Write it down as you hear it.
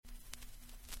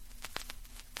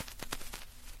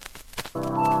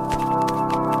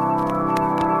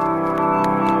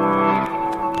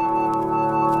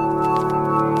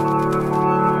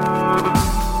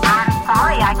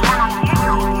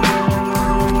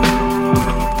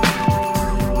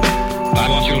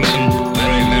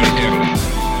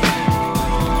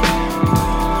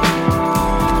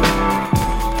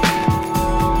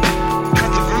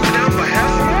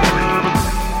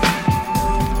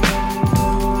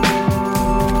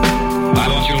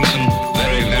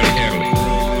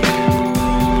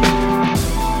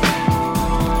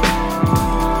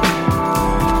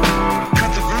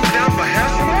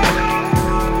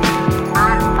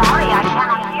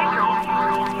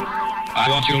I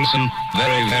want you to listen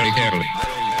very, very carefully.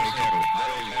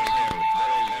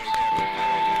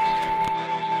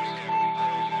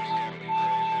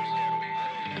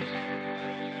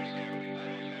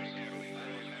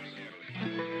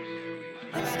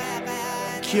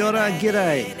 Kia ora,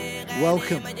 g'day.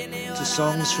 Welcome to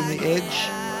Songs from the Edge.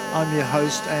 I'm your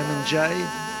host, Eamon J.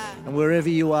 And wherever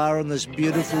you are on this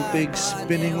beautiful big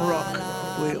spinning rock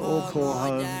we all call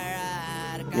home,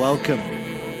 welcome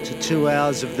to 2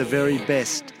 hours of the very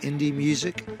best indie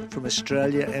music from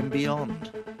Australia and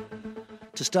beyond.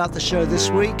 To start the show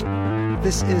this week,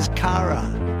 this is Kara,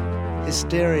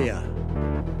 Hysteria,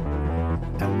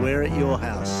 and we're at your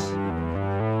house.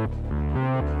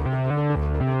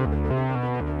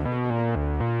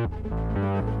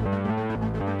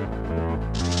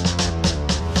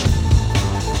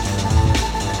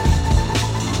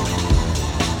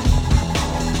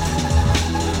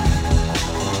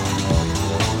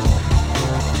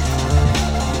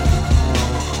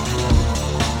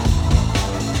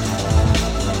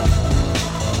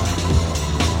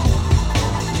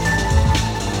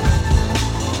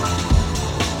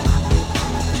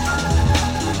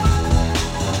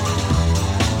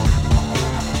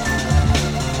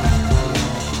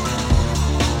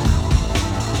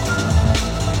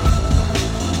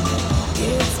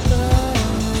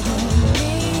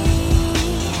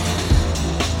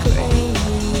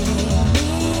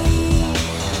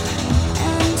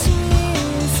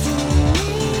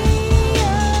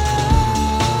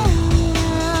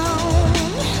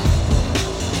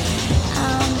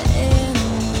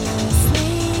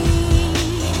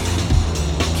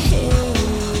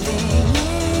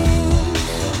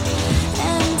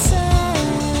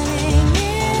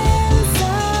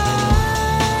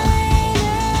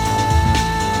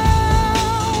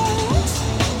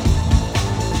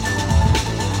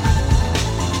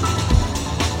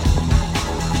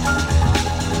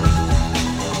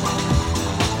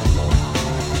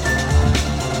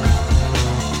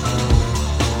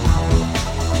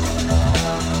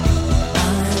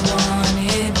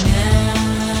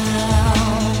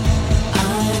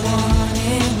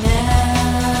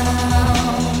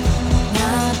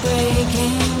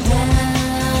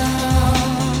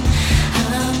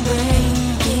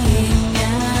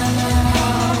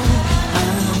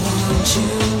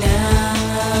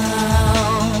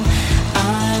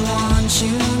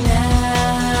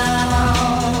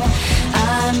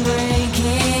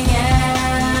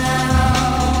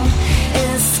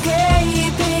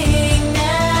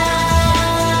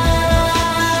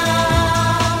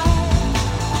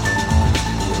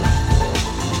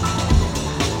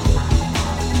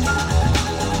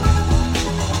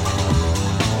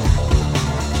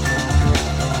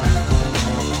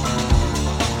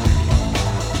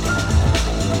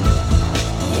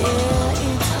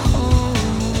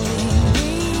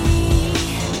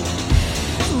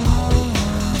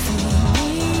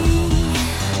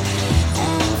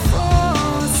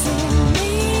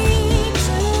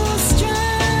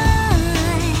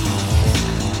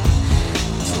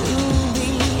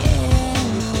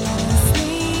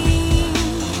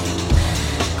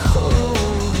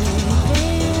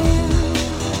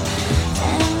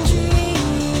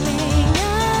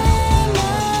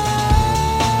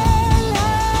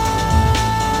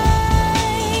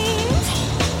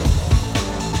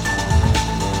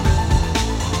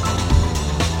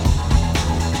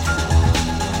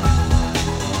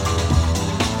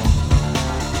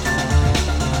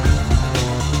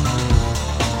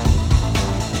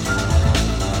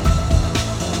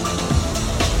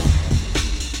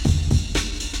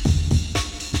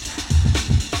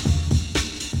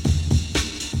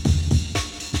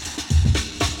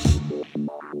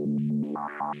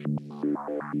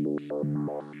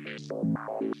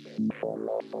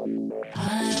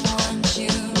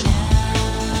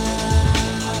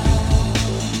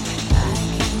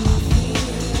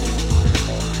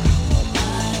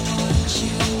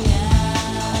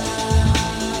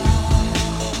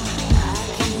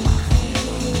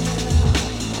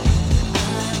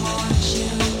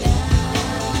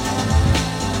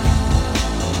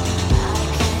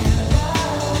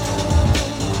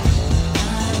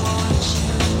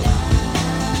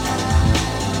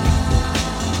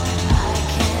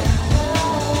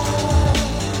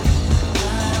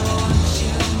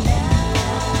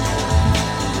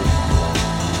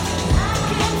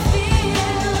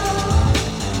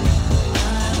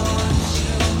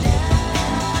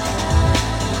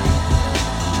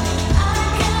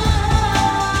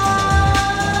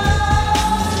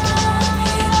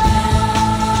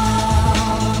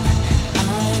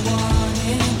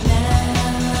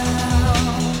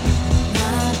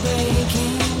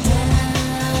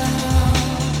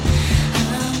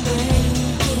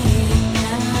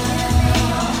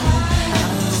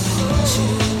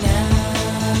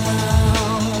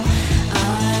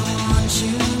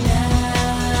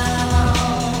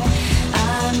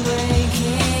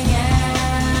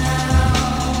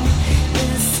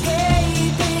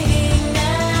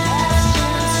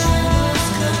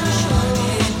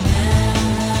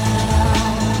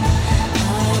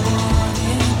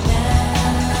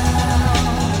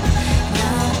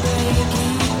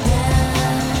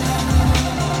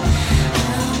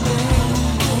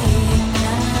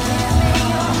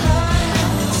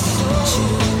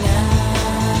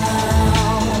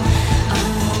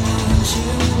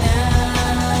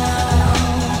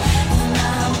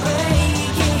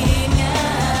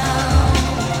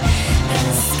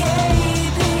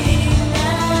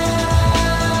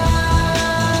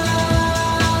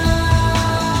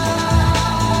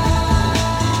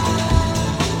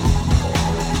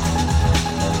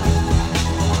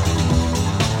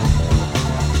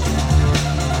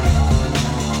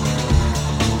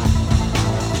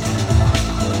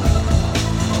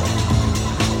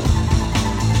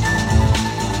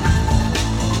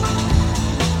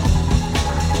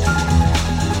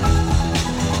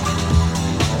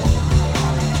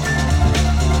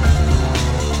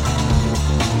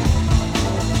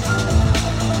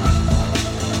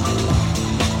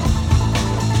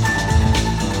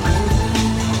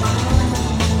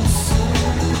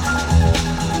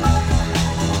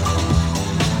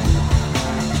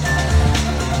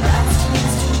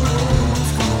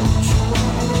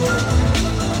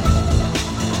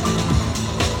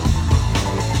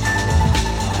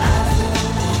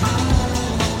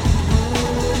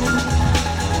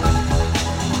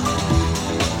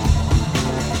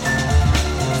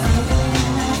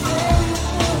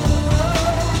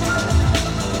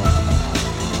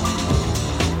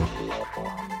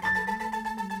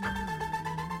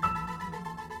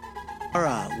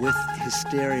 Kiora with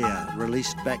Hysteria,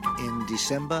 released back in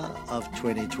December of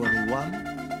 2021.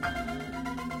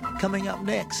 Coming up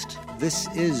next, this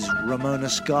is Ramona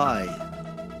Sky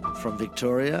from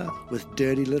Victoria with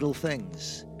Dirty Little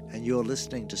Things. And you're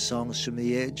listening to Songs from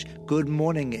the Edge. Good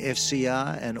morning,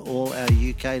 FCR and all our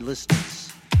UK listeners.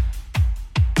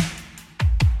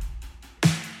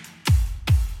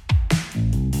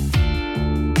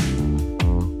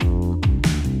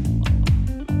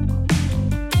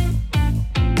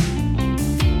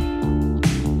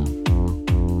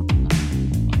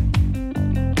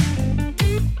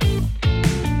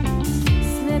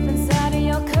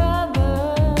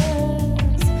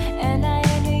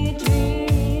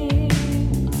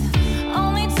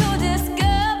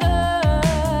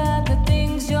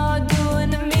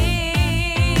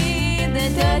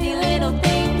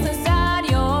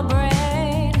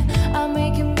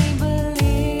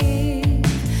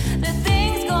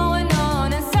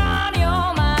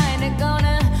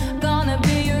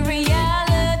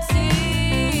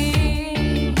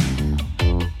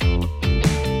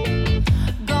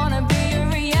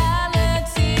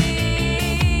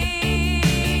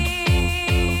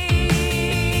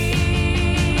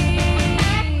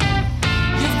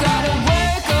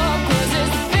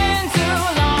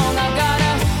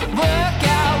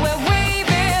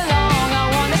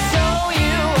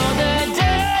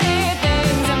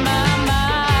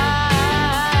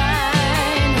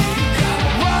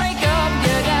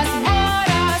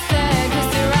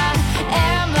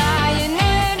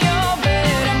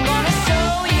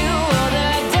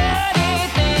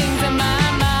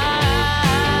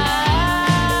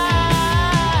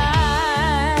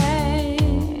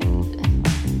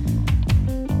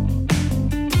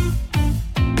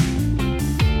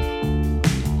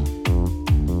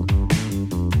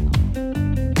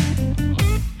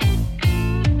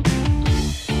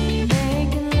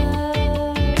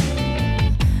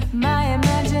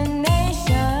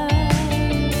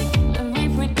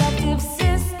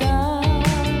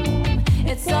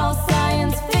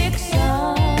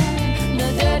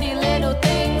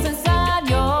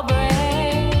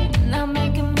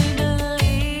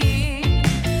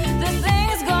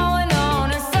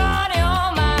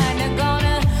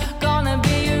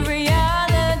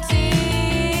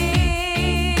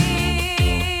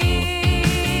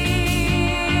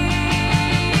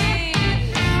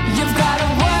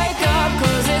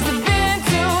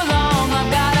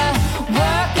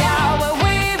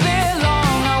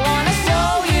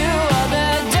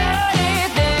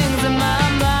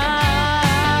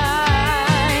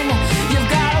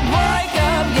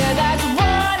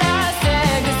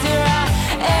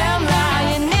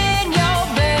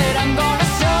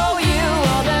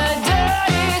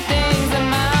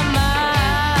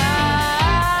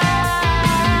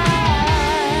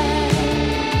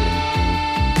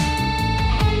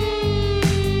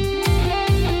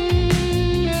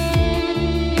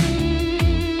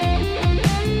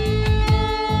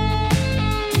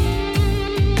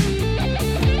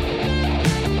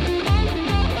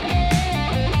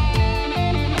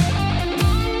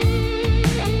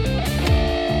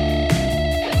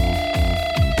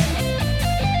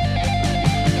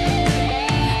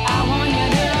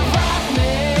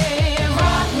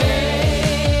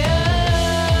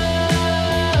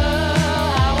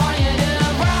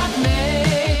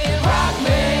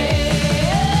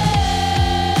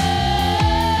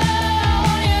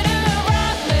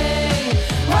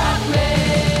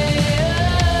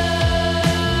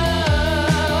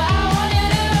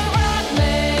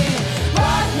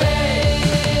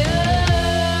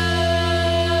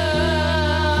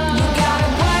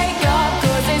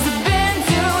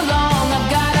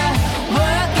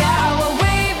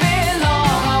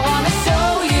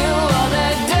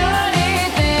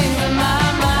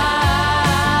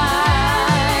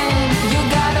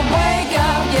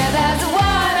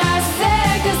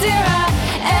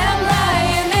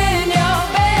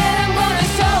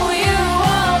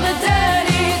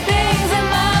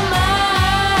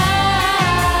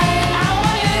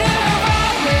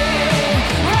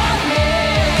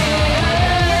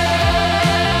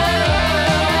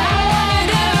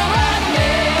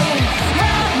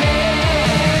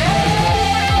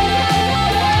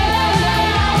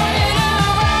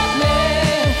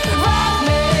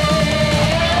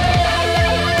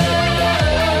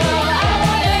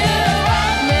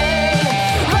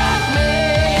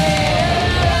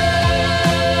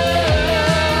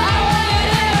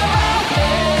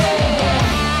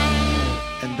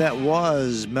 That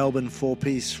was Melbourne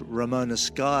four-piece Ramona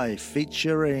Sky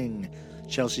featuring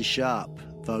Chelsea Sharp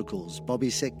vocals,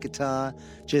 Bobby Seck guitar,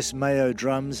 Jess Mayo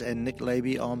drums and Nick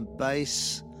Laby on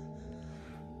bass.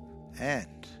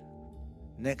 And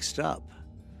next up,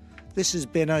 this is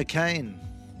Ben O'Kane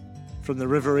from the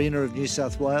Riverina of New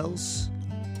South Wales.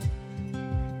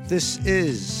 This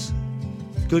is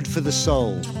Good for the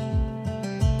Soul.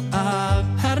 I've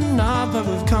had enough, but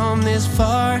we've come this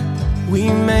far.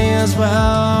 We may as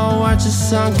well watch the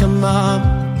sun come up.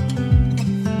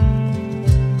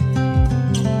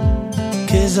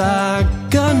 'Cause I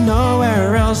got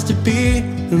nowhere else to be,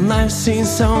 and life seems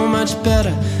so much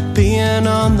better being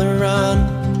on the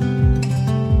run.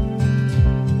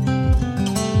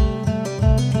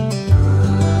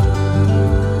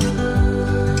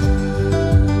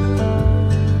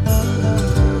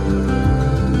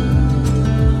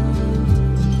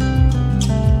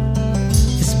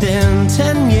 Been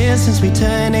 10 years since we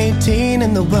turned 18,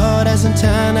 and the world hasn't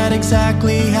turned out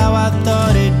exactly how I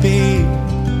thought it'd be.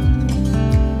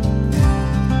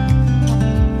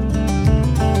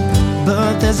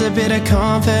 But there's a bit of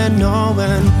comfort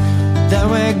knowing that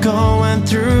we're going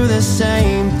through the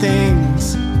same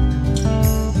things.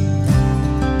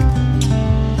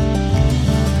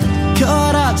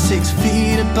 Caught up 6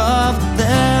 feet above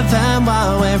living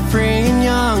while we're free and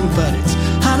young, but it's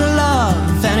hard to love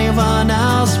anyone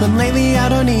else when lately I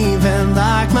don't even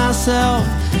like myself.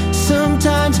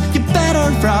 Sometimes you're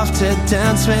better off to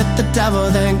dance with the devil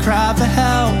than cry for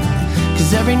help.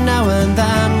 'Cause every now and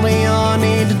then we all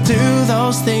need to do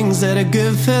those things that are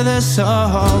good for the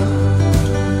soul.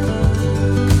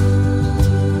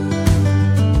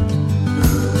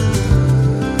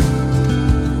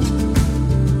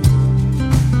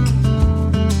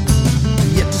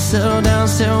 Settle down,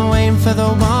 still waiting for the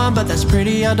one, but that's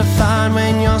pretty hard to find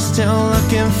when you're still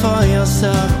looking for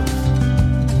yourself.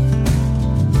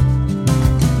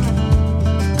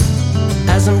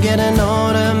 As I'm getting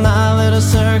older, my little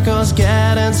circle's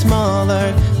getting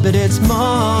smaller, but it's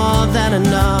more than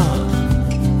enough.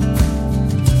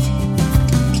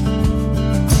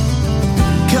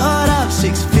 Caught up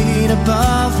 6 feet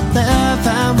above,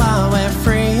 living while we're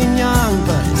free and young,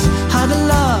 but it's hard to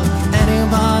love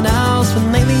anyone else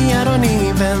when lately I don't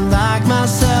even like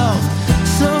myself.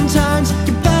 Sometimes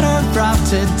you're better off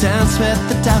to dance with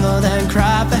the devil than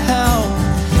cry for help.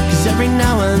 'Cause every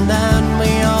now and then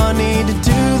we all need to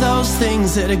do those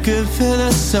things that are good for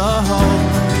the soul.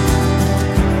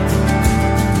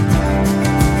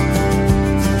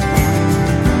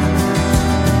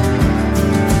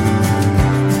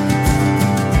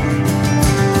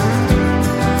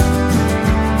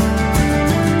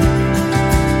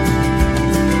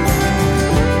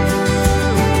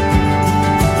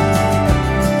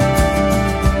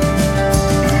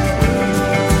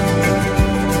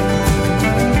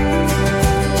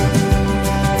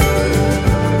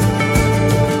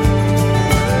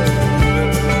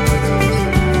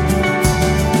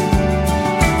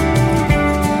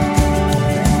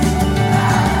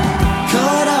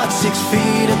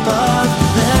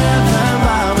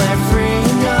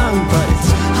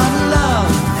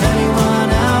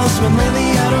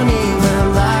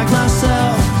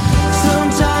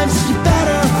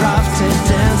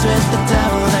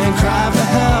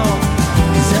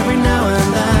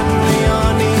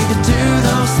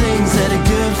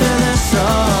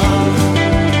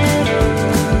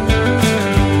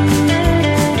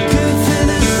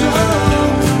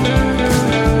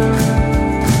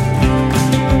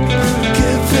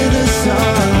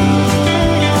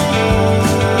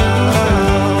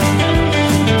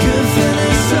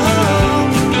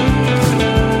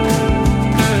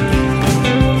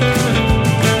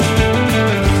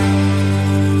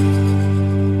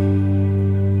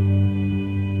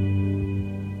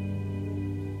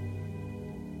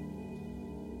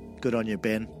 Good on you,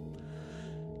 Ben.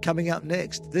 Coming up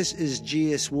next, this is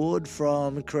G.S. Ward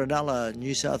from Cronulla,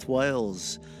 New South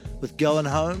Wales, with Going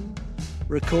Home,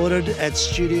 recorded at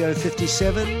Studio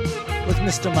 57 with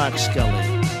Mr. Mark Scully.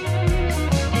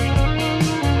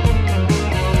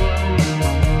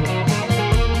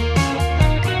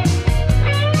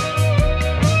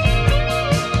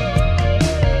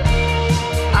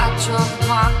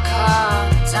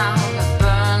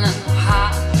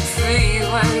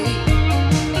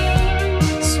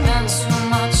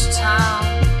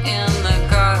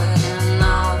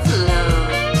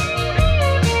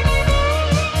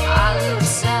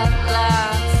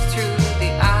 Through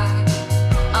the eye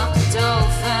of the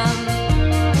dolphin.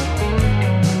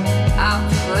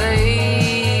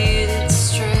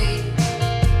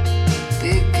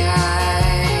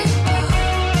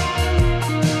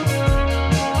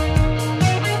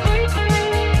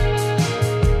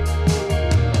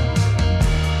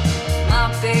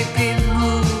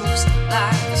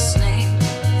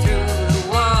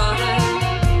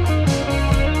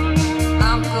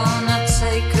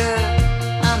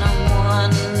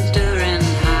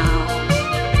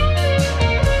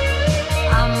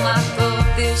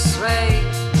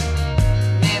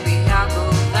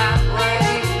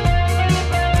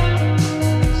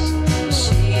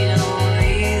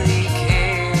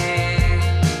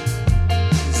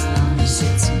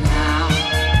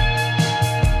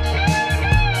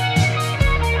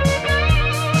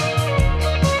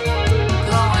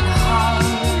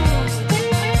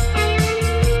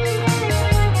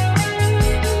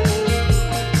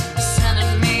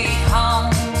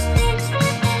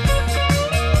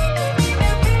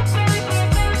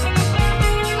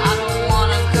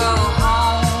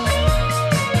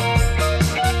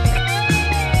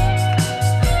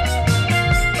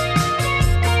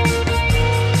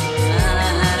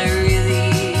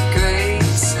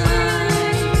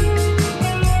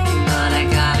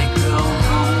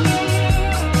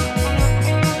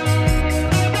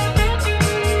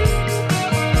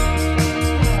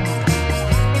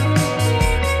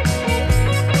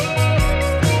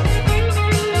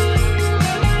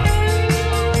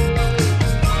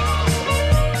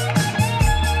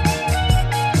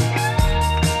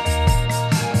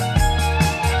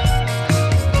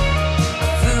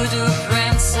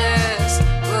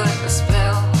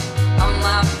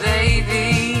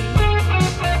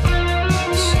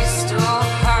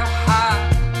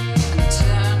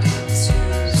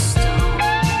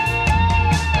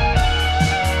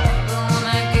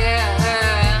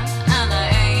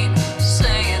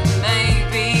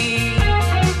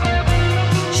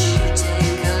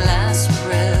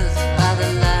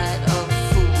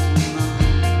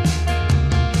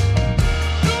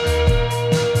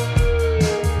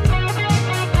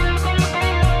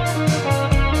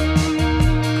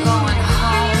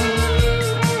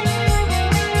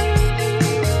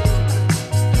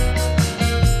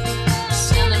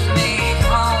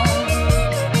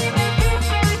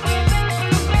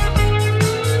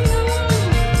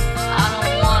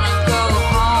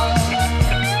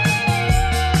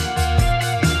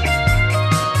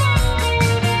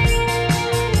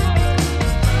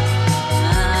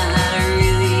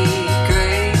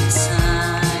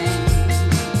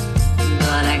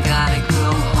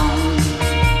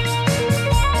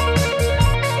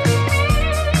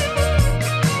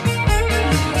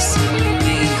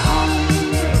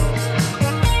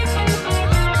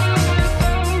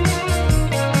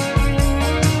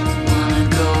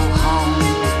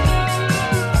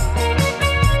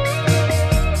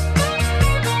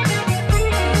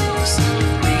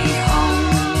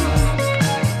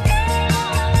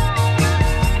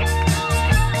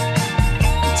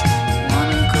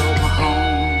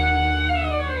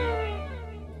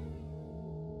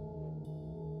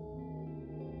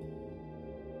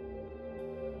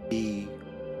 The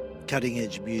cutting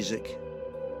edge music.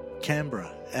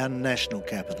 Canberra, our national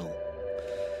capital.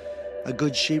 A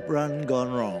good sheep run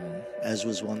gone wrong, as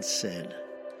was once said.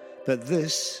 But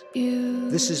this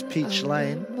is Peach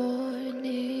Lane.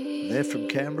 They're from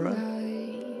Canberra.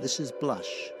 This is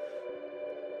Blush.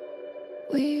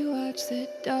 We watch the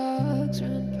dogs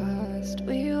run past,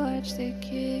 we watch the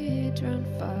kids run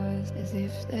fast, as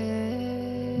if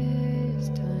there's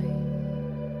time.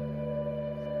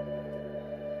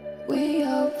 We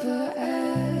hope for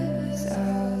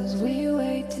ours, we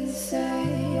wait to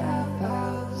say our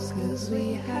vows, 'cause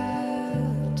we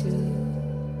have to.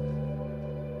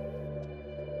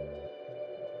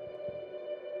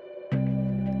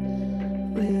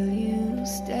 Will you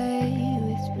stay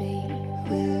with me?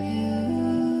 Will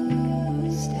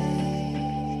you stay?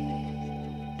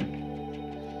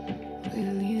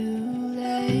 Will you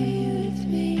lay with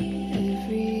me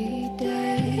every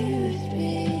day with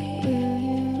me? Will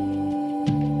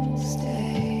you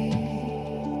stay?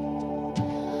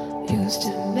 Used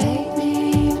to make me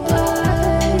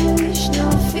blush,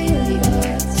 now feel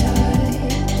your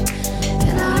touch,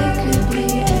 and I could be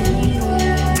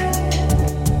anywhere.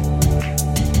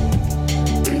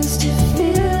 Used to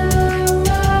feel a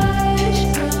rush,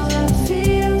 now I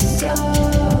feel so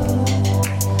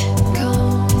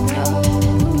gone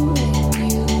knowing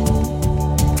you,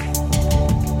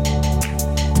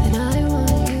 and I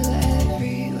want you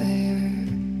everywhere,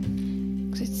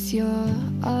 'cause it's your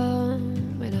arm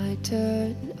when I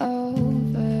turn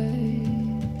over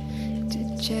to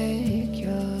check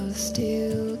you're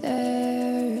still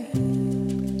there,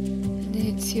 and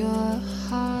it's your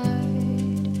heart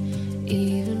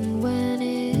even when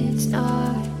it's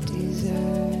not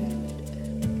deserved.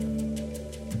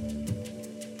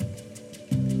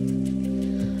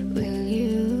 Will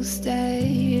you stay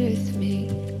with me?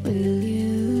 Will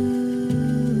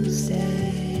you stay?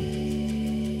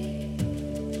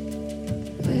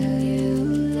 Will you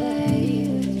lay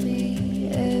with me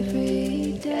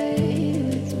every day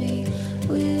with me?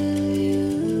 Will you?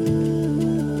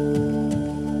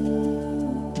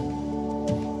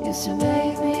 Used to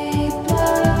make me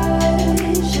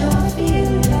blush, I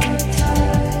feel your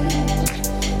touch,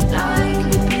 and I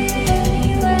could be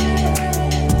anywhere.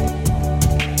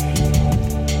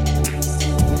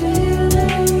 Feel the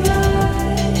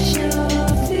rush, now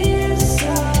I feel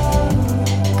so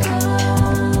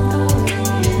calm.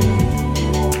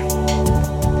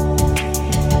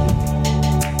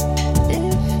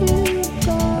 If you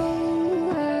go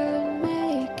and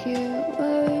make it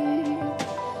work,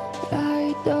 I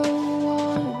don't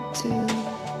want to.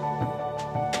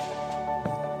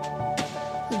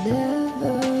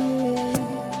 Never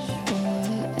wish for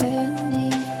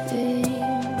anything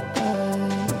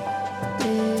but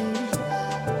this.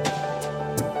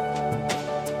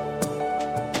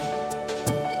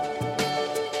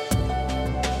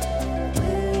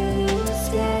 Will you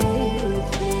stay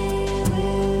with me?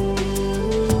 Will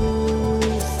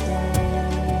you stay?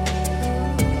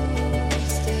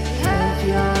 Have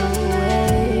your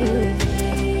way with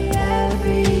me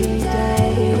every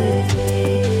day with me.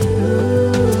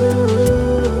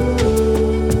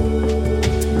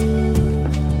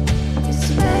 Just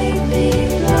make me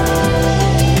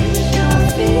blush, I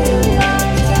feel your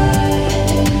touch,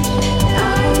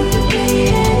 I could be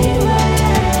anywhere.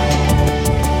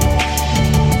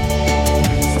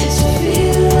 Just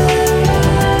feel the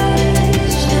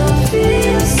rush, I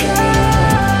feel so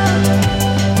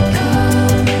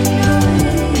calm and I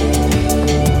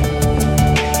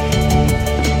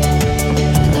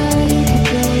could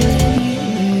go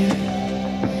anywhere,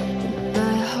 and I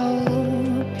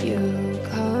hope you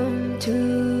come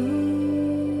too.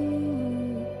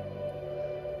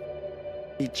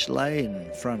 Peach Lane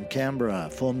from Canberra,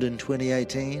 formed in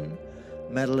 2018.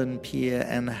 Madeline, Pierre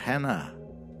and Hannah.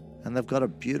 And they've got a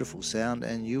beautiful sound,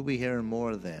 and you'll be hearing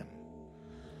more of them.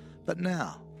 But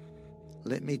now,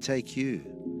 let me take you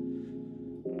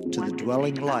to the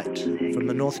Dwelling Light from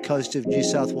the north coast of New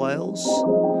South Wales.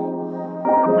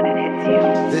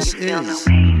 This is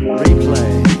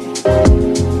Replay.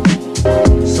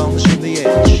 Songs from the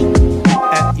Edge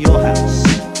at your house.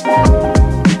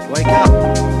 Wake up.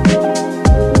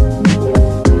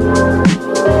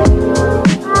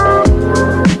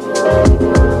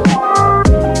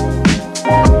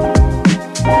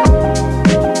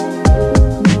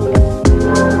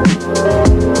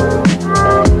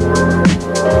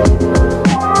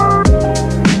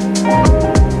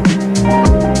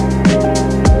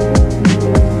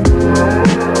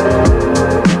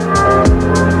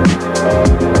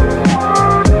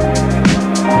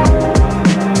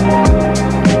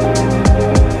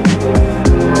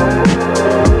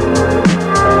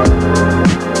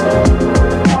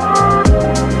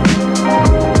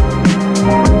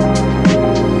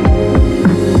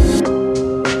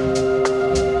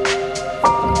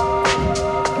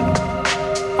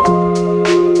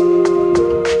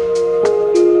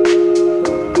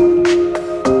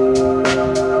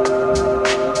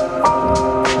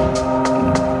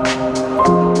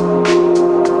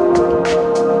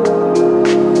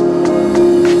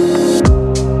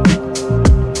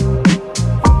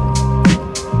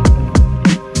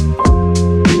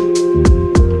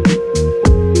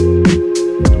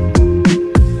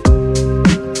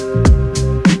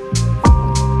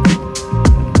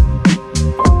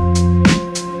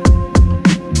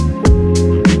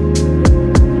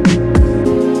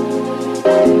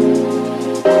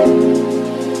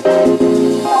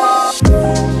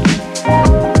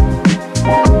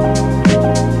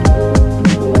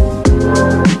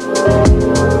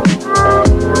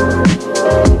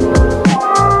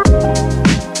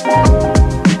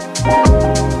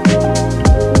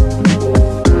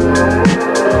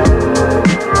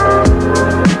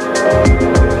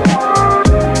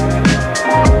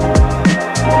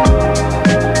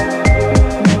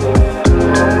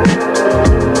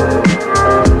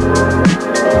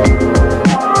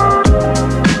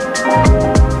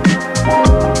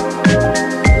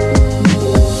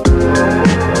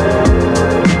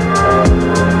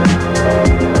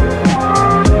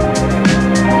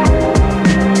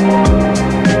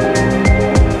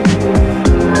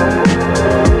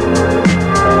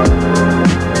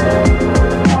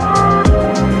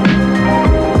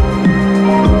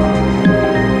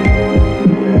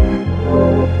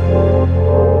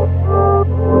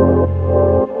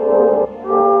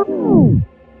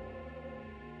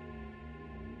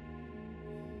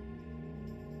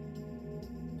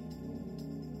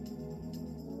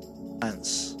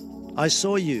 I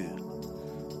Saw You,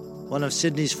 one of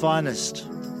Sydney's finest,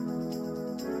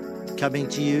 coming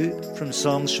to you from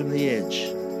Songs from the Edge.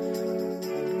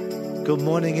 Good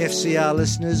morning, FCR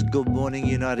listeners. Good morning,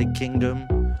 United Kingdom.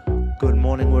 Good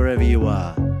morning, wherever you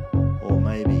are. Or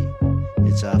maybe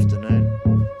it's afternoon.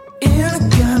 In a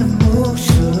kind of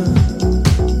motion,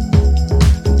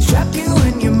 trap you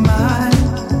in your mind,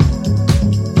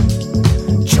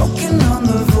 choking on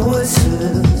the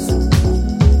voices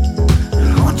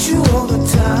that haunt you all the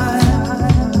time.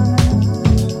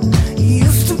 You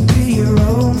used to be your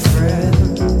own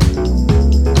friend.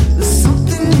 There's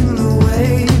something in the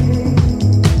way,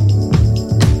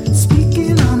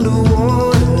 speaking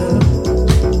underwater,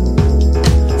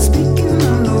 speaking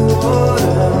underwater.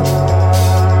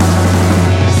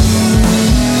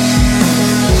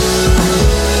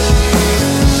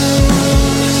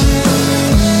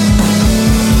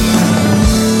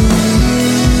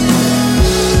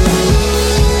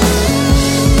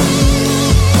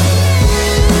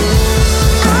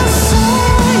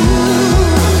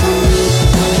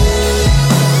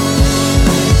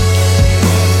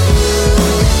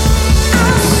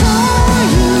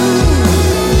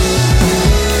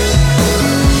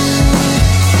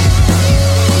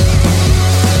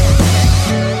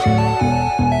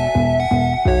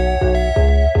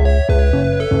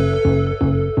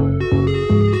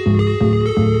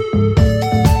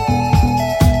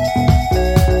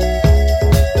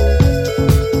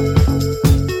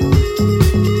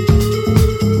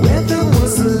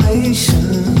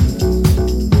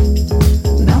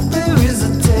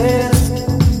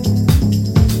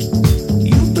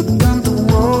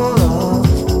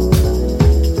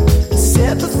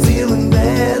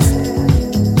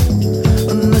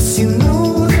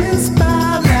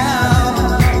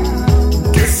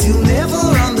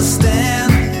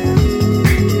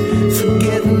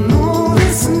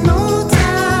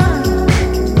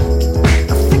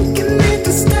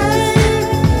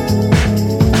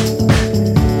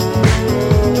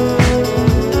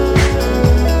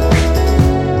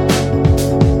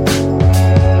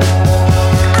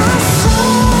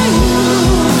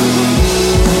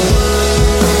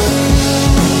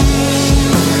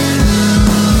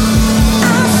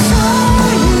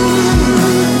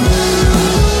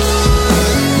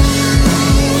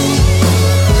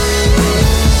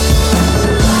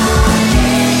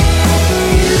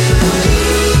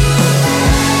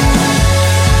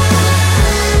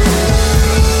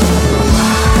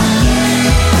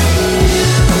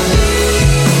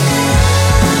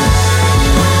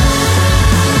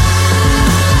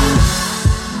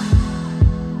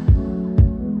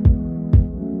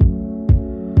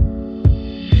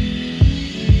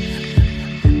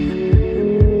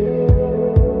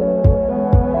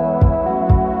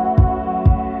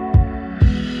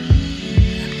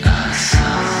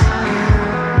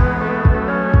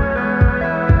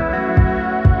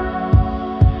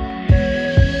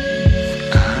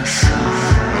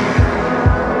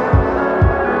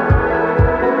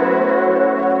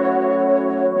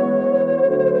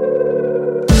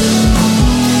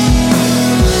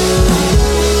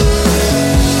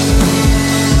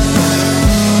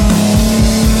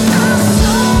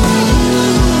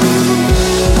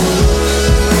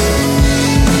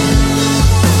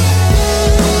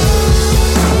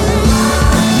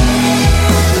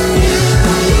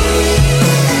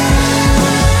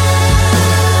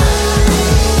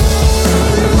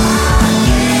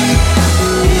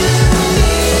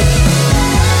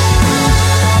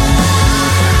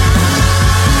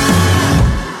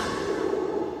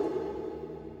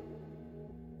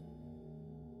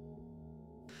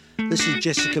 This is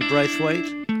Jessica Braithwaite.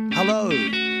 Hello,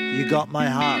 you got my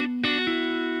heart.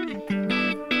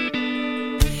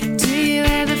 Do you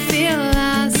ever feel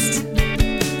lost?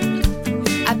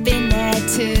 I've been there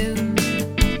too.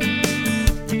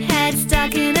 Head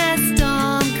stuck in a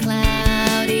storm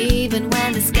cloud, even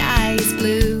when the sky is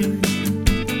blue.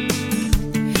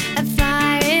 A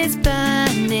fire is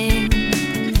burning,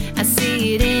 I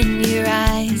see it in your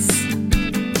eyes.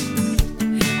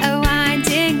 A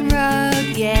winding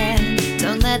road, yeah,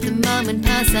 don't let the moment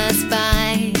pass us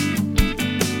by.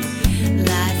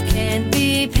 Life can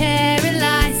be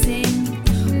paralyzing.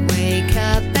 Wake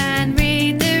up and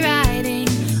read the writing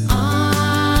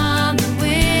on the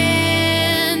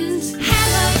wind.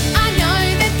 Hello, I know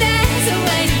that there's a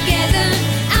way together.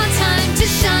 Our time to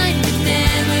shine with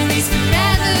memories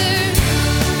forever.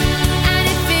 And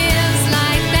it feels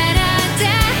like better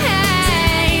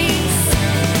days.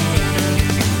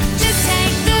 Just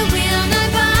take the wheel,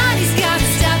 nobody's gonna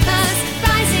stop us.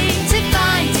 Rising to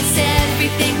find us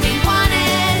everything we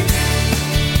wanted.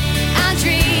 I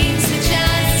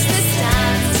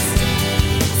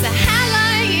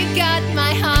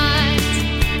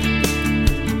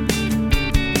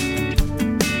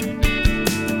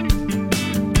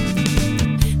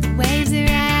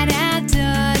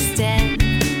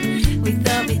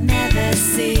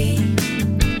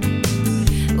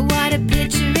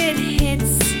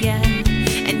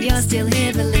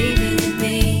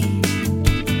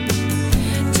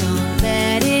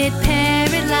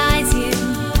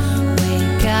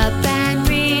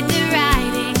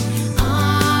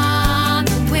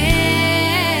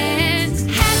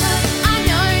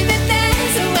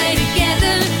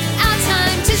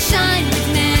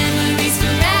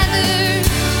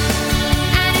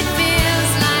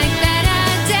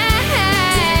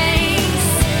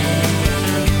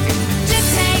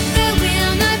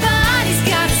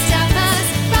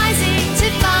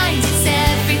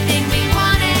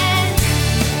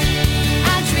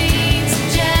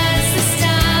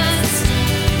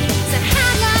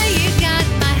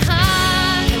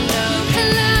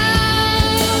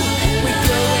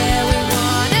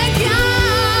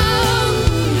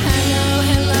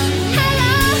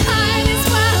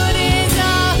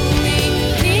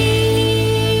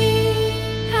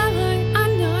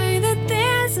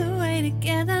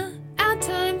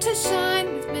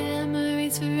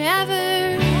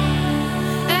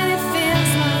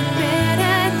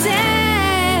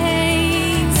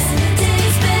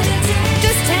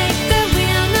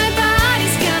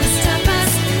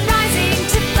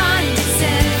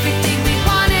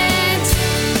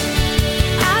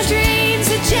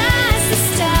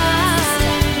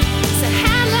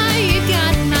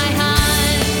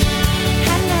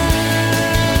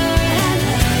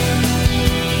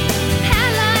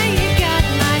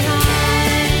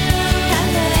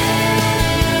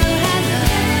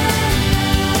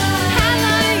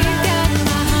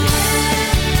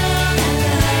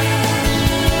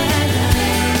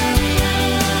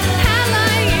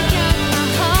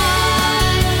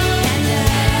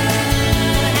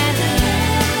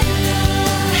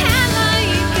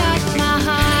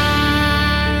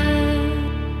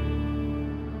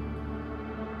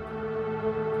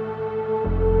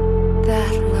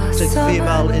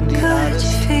indie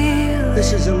artist.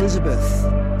 This is Elizabeth,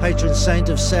 patron saint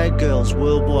of sad girls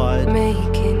worldwide.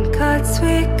 Making cuts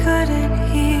we couldn't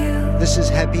heal. This is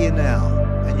Happier Now,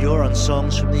 and you're on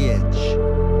Songs from the Edge.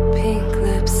 Pink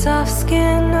lips, soft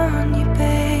skin on you,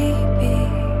 baby.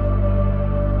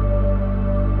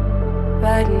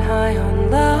 Riding high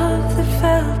on love that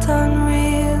felt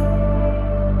unreal.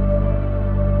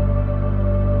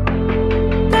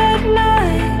 That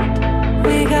night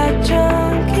we got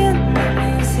drunk in the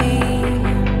museum.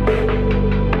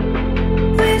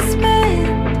 We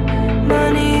spent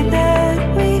money that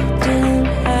we didn't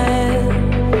have,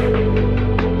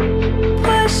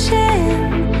 pushing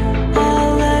all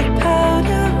that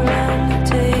powder around the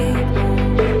table.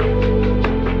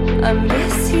 I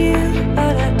miss you,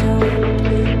 but I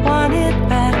don't want it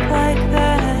back like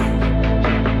that.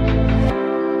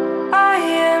 I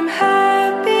am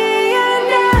happier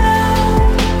now.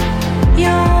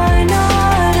 You're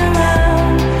not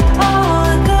around. All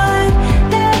the good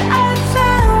that I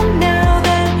found now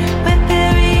that we're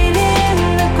buried in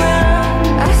the ground.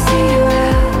 I see you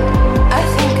out. I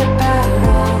think about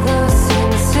all those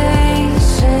sensations,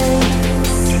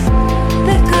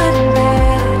 the good and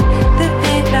bad, the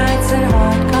big nights and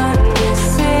hard conversations.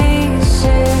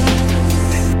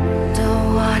 Don't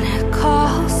wanna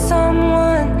call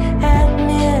someone at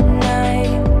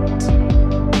midnight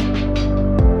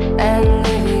and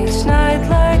live each night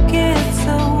like it's a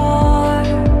war.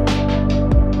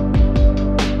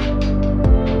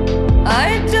 I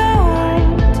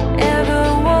don't ever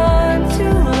want to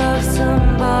love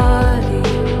somebody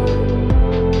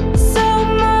so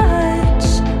much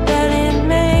that it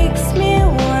makes me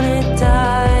wanna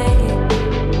die.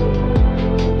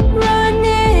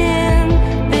 Running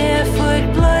barefoot,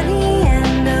 bloody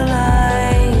and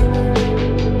alive,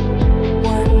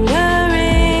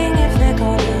 wondering if they're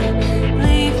gonna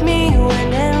leave me when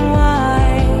and why.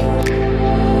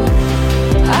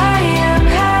 I am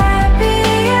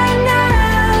happier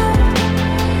now.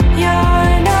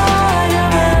 You're not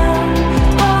around.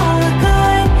 All the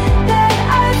good that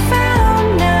I found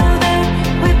now that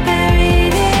we're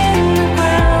buried in the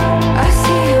ground. I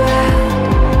see you out.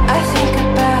 I think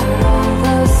about all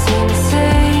those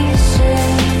sensations,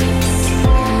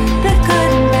 the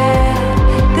good and bad,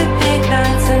 the big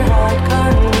nights and hard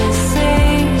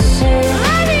conversations.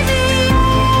 Let me be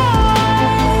yours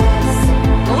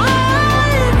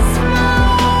once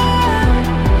more.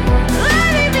 Let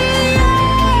me be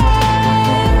yours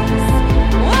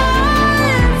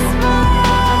once more.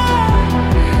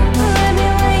 Let me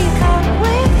wake up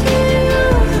with you.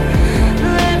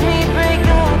 Let me break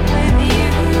up with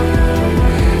you.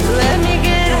 Let me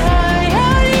get high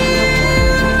on you.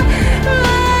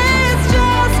 Let's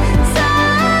just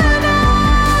survive.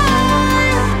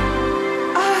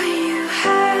 Are you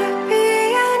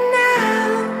happier now?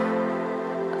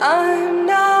 I'm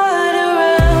not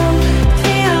around.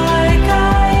 Feel like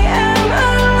I am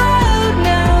alone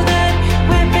now that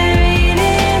we're buried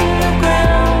in the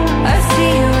ground. I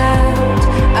see you out.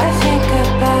 I think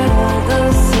about all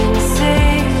those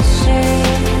sensations,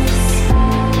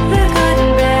 the good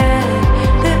and bad,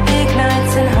 the big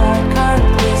nights and hard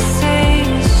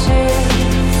conversations.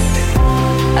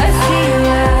 I see you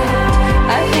out.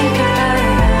 I think about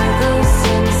all those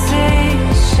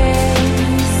sensations,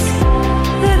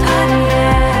 the good and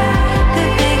bad, the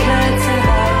big nights and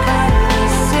hard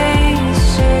conversations.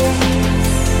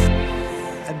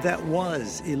 And that was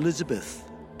Elizabeth,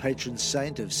 patron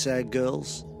saint of sad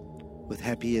girls, with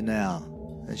Happier Now.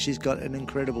 And she's got an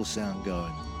incredible sound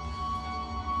going.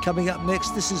 Coming up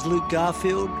next, this is Luke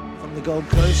Garfield from the Gold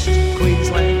Coast,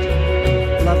 Queensland.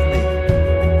 Love Me.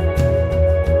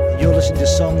 And you're listening to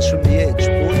Songs from the Edge,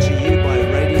 brought to you by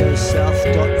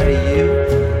radiosouth.au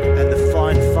and the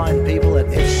fine people at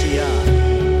FCR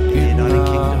in the United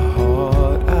Kingdom.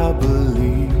 Heart, I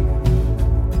believe.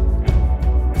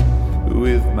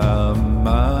 With my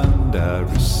mind, I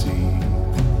receive.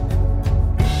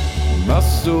 My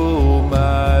soul,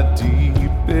 my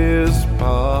deepest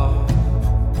part.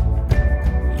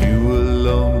 You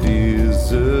alone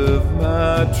deserve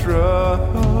my trust.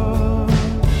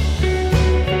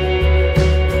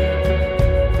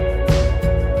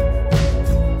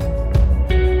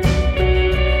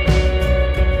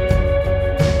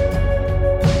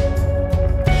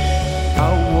 I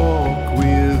walk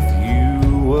with you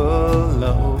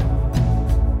alone.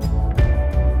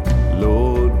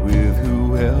 Lord, with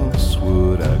who else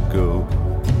would I go?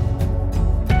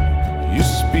 You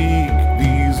speak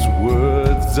these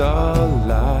words are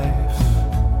life.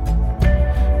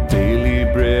 Daily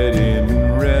bread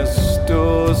in rest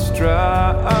or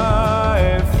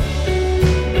strife.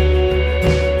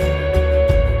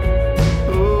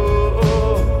 Oh,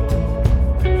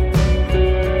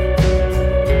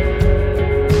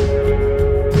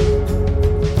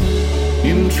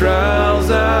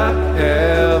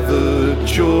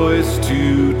 choice to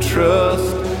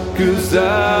trust, 'cause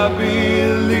I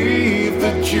believe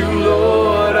that you,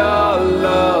 Lord, are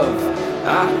love.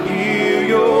 I hear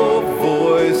your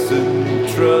voice and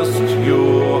trust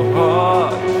your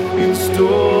heart. In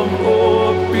storm or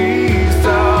peace,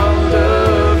 I'll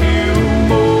love you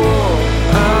more.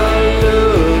 I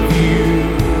love you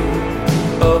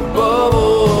above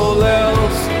all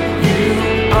else. You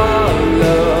are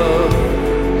love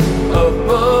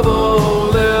above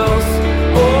all else.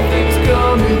 All things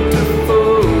come into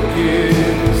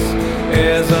focus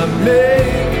as I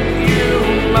make you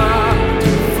my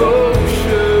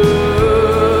devotion.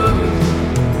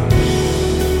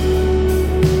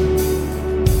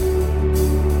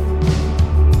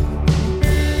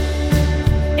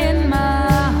 In my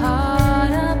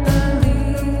heart, I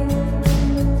believe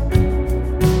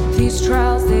these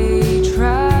trials they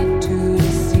try to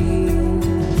deceive.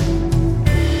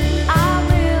 I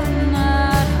will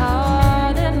not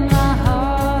harden my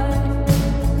heart.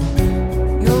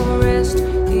 Your rest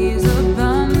is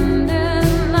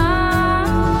abundant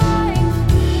life.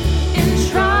 In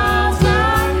trials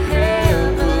I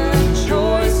have a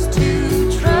choice to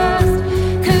trust,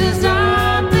 'cause I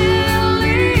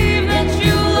believe that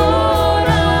you, Lord,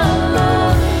 are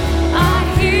love. I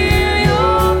hear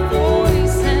your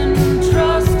voice and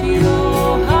trust your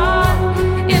heart.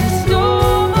 In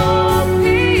storm or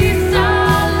peace,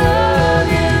 I love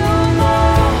you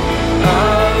more.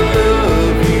 I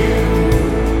love you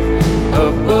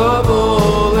above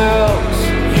all else.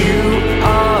 You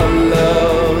are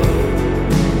love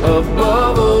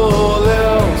above all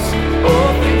else.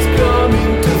 All things come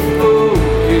into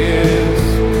focus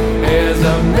as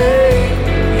I make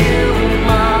you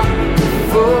my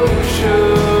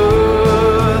devotion.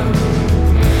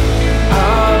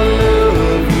 I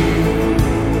love you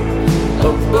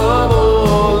above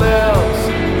all else.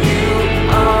 You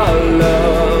are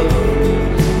love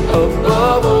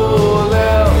above all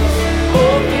else.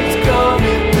 All things come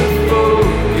into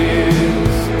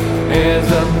focus as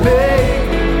I make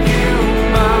you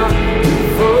my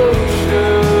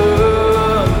devotion.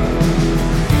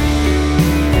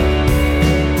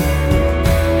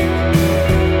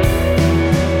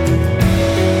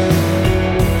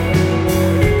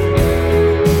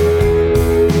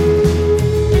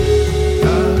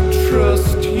 I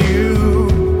trust you,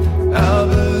 I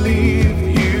believe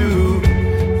you.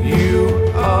 You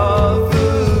are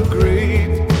the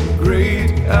great,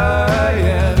 great I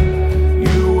am.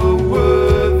 You are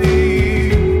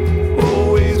worthy,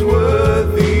 always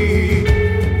worthy.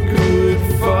 Good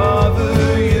Father,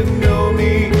 you know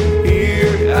me,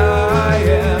 here I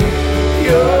am.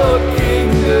 Your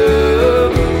kingdom,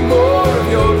 more of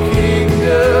your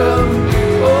kingdom.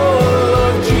 Oh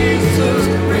Lord Jesus,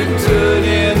 return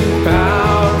in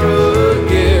power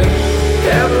again.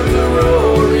 Heavens are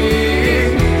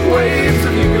roaring, waves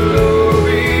of your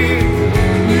glory.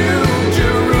 New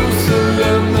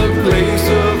Jerusalem, the place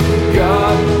of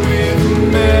God with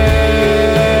man.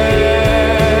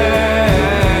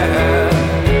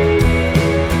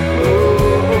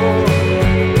 Oh,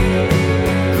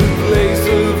 the place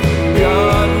of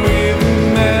God with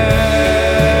man.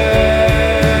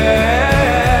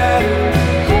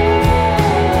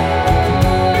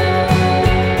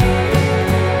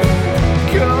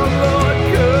 Come, Lord,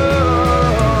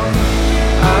 come.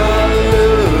 I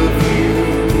love you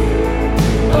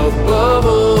above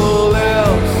all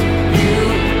else. You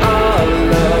are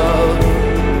love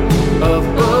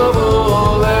above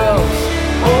all else.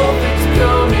 All things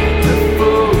come into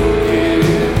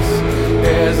focus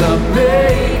as I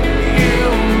make you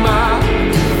my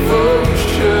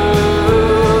devotion.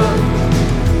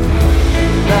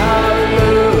 I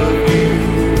love you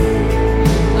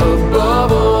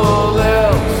above all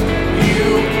else. You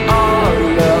are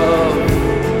love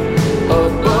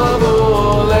above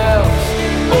all else.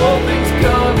 All things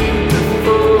come into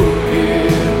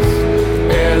focus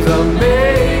as I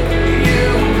make you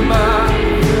my,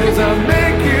 as I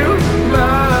make you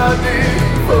my devotion.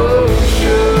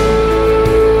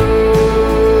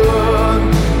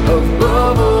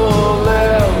 Above all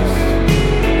else,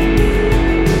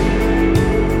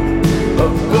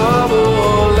 above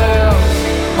all else.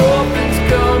 All things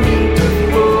come into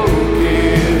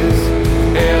focus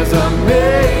as I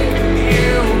make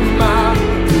you my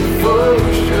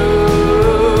devotion.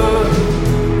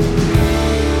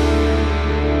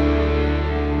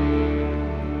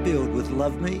 Build with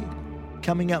Love Me.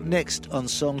 Coming up next on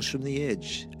Songs from the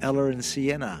Edge, Ella and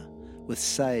Sienna with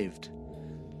Saved.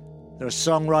 They're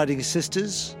songwriting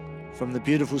sisters from the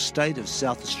beautiful state of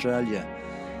South Australia,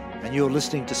 and you're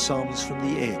listening to Songs from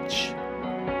the Edge.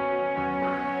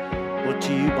 brought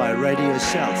to you by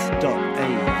radiosouth.au.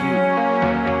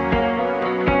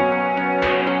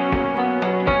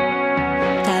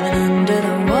 Diving under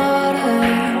the water,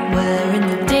 we're in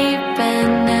the deep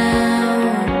end now.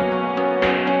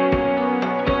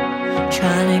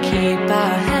 Trying to keep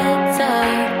our heads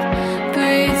up,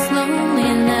 breathe slowly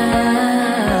and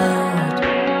loud.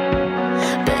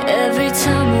 But every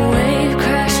time a wave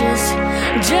crashes,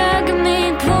 dragging me,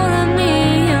 pulling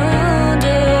me under.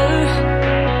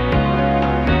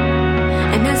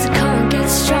 And as the current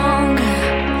gets stronger,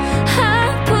 I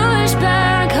push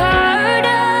back harder.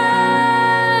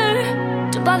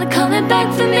 Don't bother coming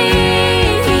back for me.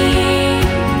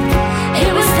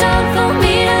 It was time for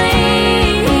me to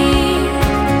leave.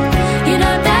 You're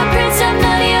not that prince, I'm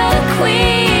not your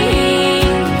queen.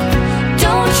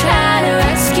 Don't try to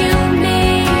rescue me.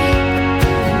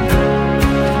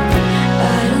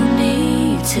 I don't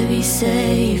need to be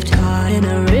saved. Caught in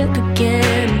a rip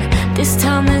again. This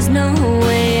time there's no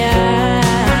way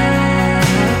out.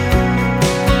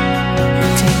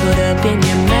 Tangled up in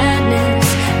your madness,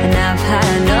 and I've had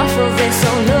enough of it. So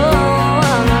no,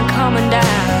 I'm not coming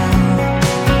down.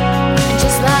 And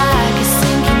just like a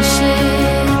sinking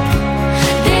ship,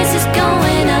 this is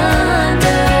going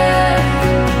under.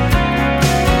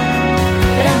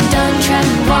 But I'm done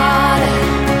treading water,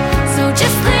 so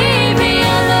just leave me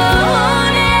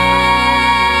alone.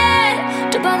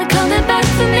 Don't bother coming back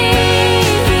for me.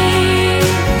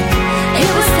 It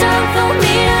was time for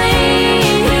me to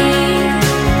leave.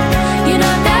 You're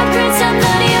not that prince, I'm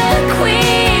not your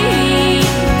queen.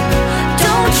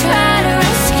 Don't try to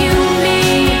rescue me,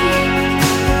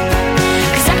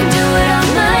 'cause I can do it on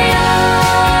my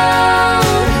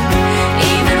own.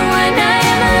 Even when I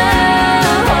am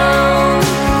alone,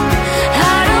 I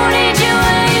don't need you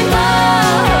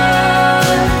anymore.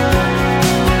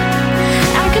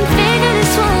 I can figure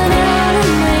this one out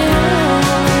on my own.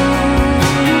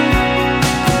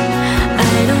 I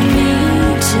don't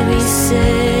need to be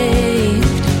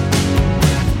saved.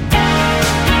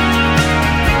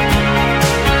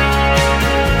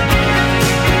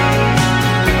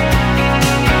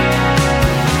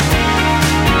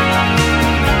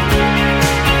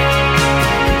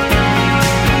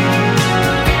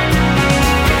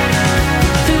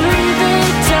 Through the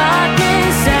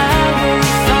darkness, I will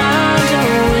find a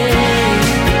way.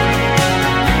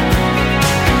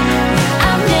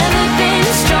 I've never been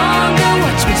stronger.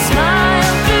 Watch me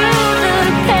smile through the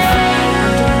pain.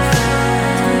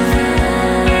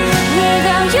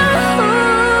 Without you,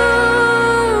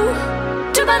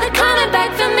 don't bother coming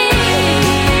back for me.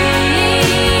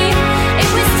 It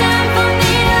was time for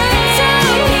me to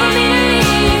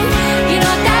leave. You're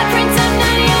not that prince, I'm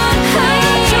not your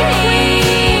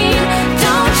queen.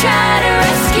 Don't try to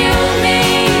rescue me,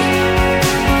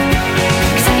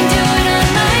 'cause I can do it on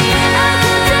my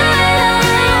own.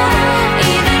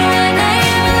 Even when I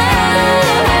am alone,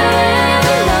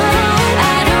 I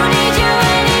don't need you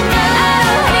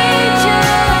anymore.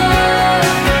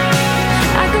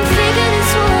 I can figure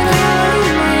this one out on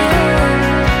my own.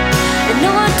 And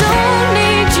no, I don't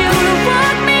need you to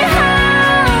walk me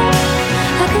home.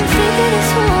 I can figure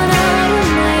this one out on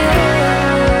my own.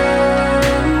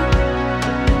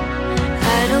 I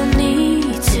don't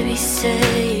need to be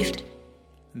saved.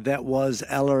 That was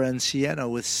Ella and Sienna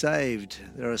with Saved.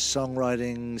 They're a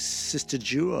songwriting sister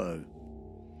duo.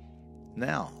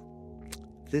 Now,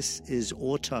 this is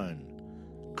Autone,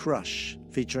 Crush,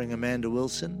 featuring Amanda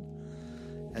Wilson,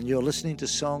 and you're listening to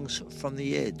Songs from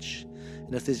the Edge.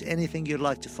 And if there's anything you'd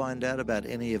like to find out about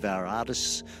any of our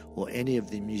artists or any of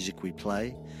the music we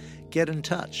play, get in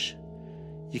touch.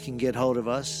 You can get hold of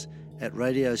us at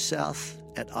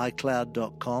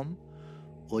radiosouth@icloud.com,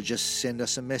 or just send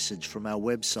us a message from our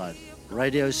website,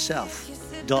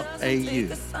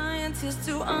 radiosouth.au. Scientists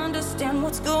to understand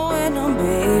what's going on,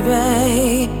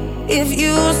 baby. If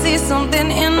you see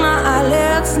something in my eye,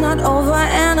 let's not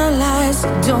overanalyze.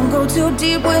 Don't go too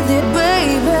deep with it,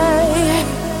 baby.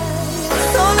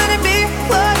 So let it be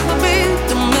what it will be.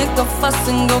 Don't make a fuss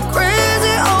and go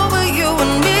crazy over you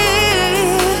and me.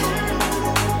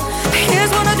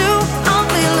 Here's what I do, I'll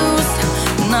be loose.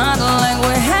 Not like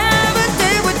we have a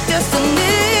day with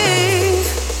destiny.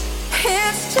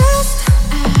 It's just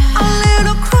a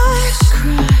little crush.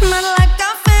 Not like I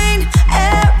faint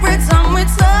every time we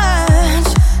touch.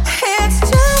 It's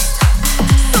just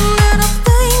some little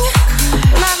thing.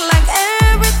 Not like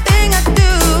everything I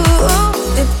do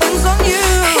depends on you.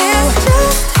 It's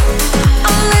just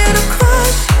a little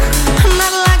crush.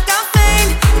 Not like I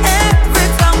faint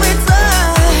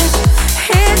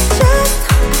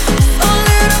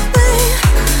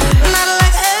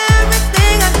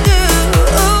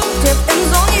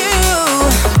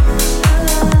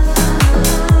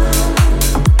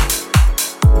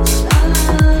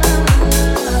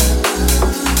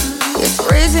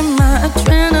crazy, my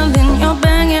adrenaline. You're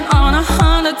banging on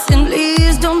 110.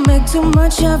 Please don't make too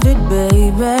much of it,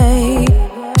 baby.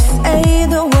 Say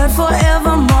the word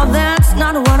forevermore. That's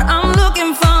not what I'm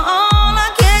looking for. All I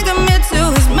can commit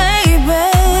to is maybe.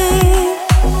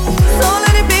 So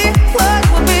let it be what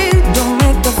will be. Don't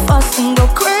make the fuss and go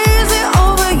crazy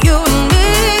over you and me.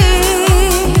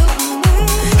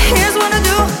 Here's what I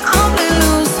do, I'll play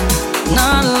loose.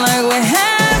 Not like we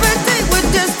have a date with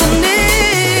destiny.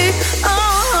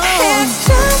 Oh, it's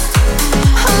just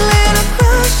a little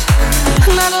crush.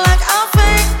 Not like I'll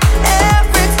faint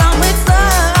every time we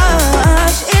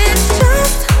touch. It's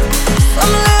just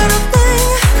some little thing.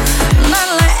 Not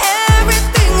like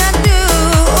everything I do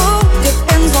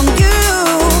depends on you.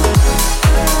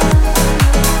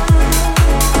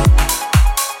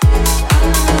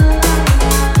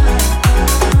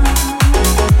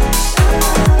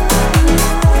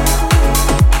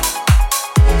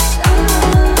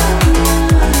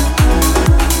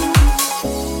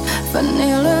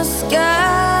 Vanilla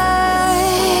skies,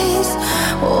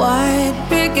 white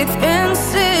picket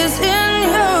fences in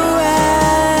your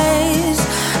eyes,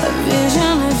 a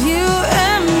vision of you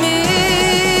and me.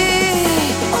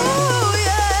 Oh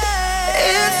yeah,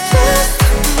 it's just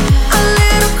a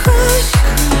little crush,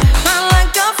 not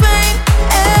like I faint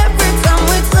every time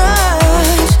we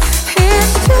touch.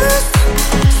 It's just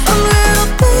some little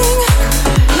thing,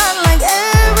 not like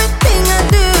everything I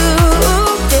do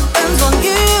depends on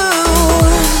you.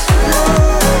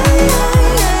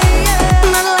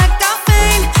 Not like I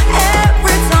faint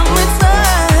every time we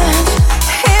touch.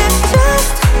 It's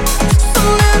just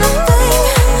some little thing.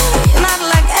 Not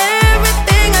like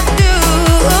everything I do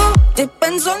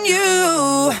depends on you.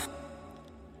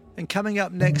 And coming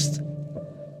up next,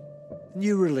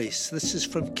 new release. This is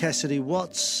from Cassidy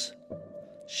Watts.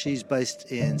 She's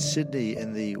based in Sydney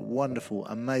in the wonderful,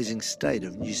 amazing state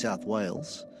of New South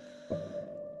Wales.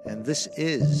 And this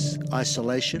is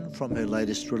Isolation from her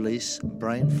latest release,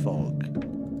 Brain Fog.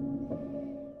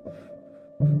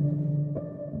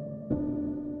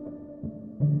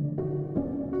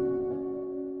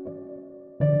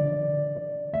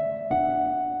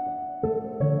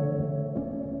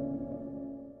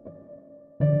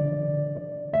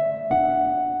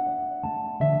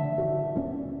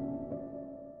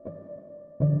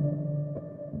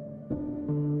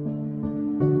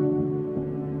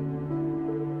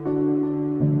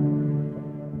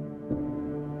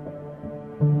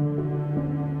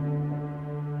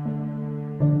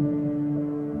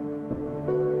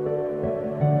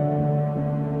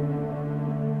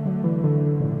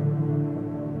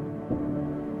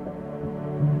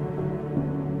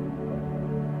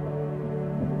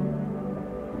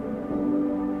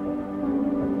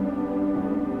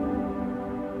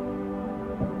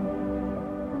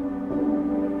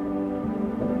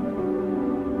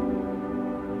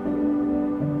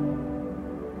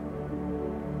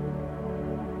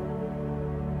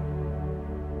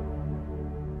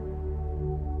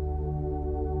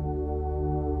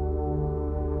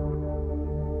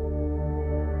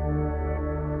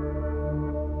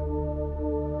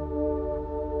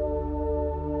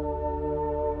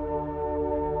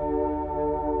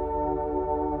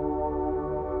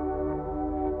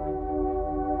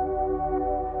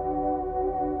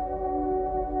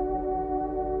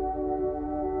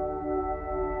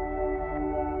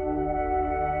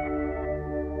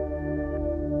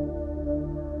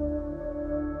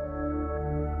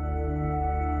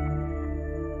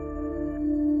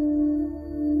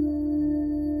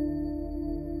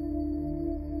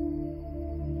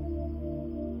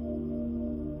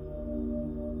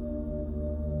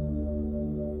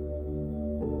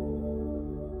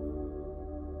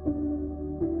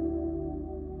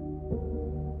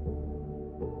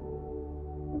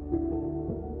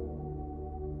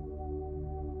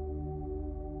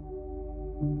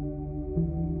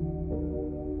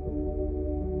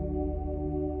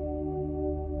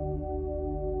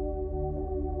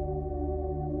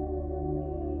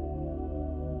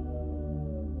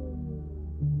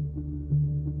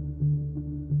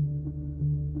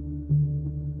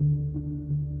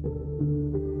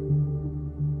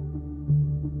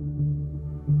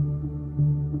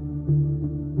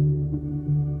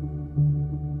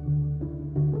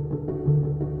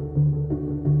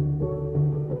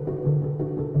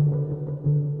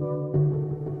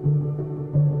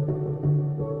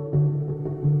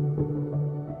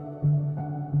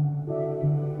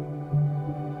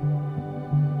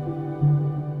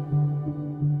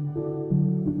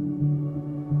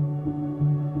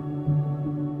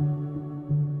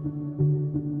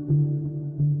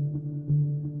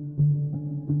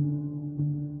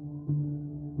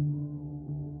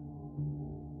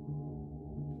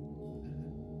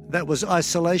 That was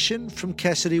Isolation from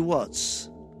Cassidy Watts.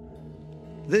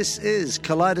 This is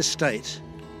Kaleidostate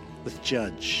with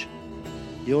Judge.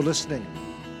 You're listening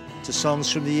to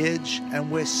Songs from the Edge, and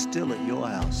we're still at your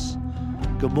house.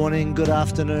 Good morning, good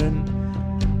afternoon.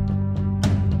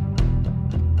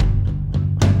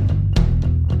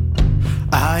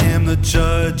 I am the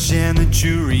judge and the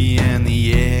jury and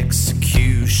the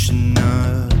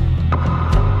executioner.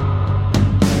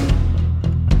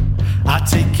 I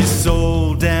take your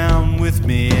soul down with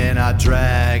me and I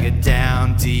drag it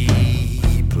down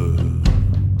deeper.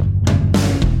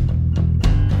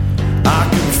 I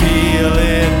can feel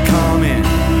it coming,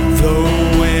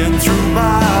 flowing through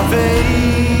my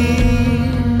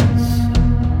veins.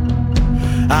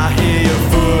 I hear your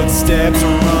footsteps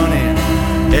running,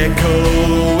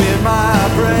 echo in my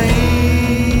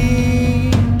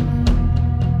brain.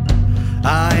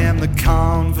 I am the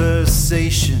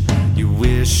conversation you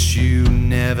wish you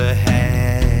never had.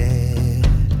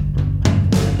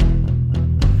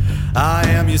 I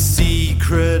am your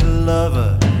secret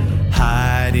lover,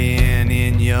 hiding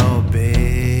in your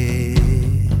bed.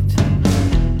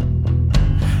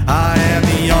 I am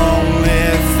the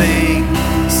only thing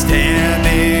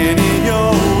standing in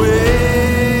your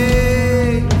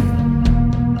way.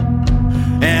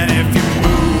 And if you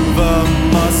move a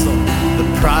muscle, the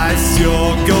price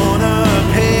you're gonna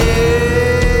pay.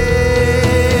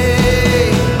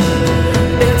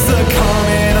 It's the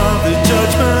coming of the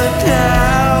judgment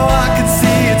now. I can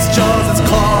see its jaws, its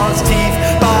claws, teeth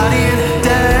biting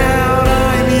down.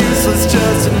 I'm useless,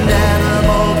 just an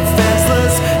animal,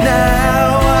 defenseless.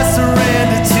 Now I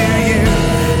surrender to you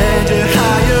and your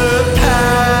higher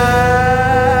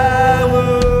power.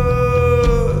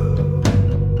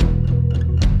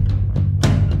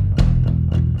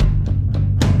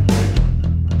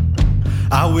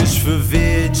 I wish for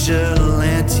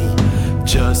vigilante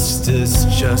justice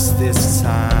just this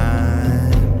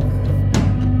time.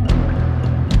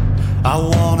 I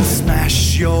wanna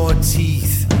smash your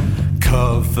teeth,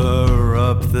 cover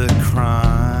up the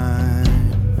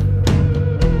crime.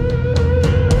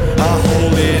 I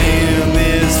hold it in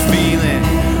this feeling,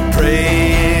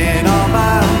 preying on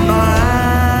my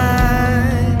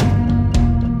mind.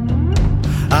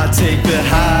 I take the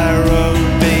high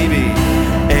road, baby,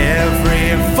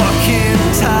 every fucking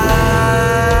time.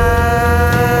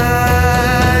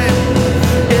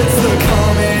 It's the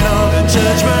coming of the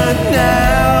judgment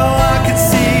now. I can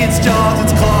see its jaws,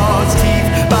 its claws, teeth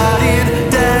biting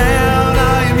down. I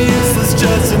am useless,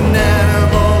 just an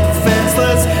animal,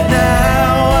 defenseless.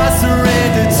 Now I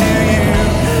surrender to you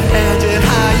and your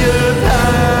higher power.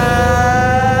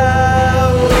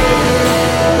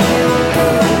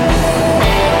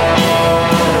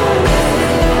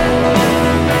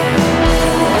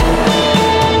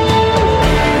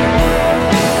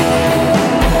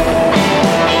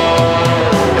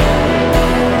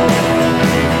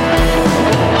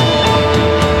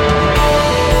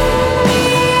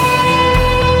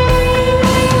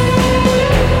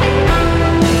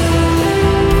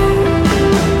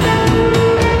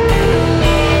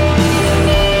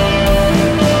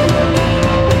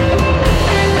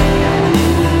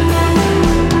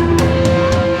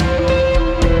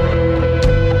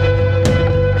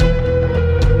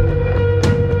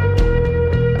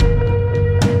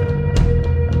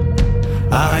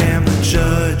 I am the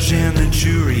judge and the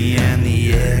jury and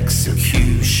the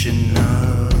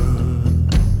executioner.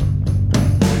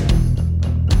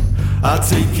 I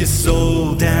take your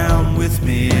soul down with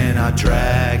me and I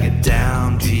drag it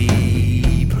down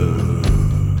deeper.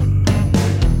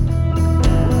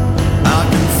 I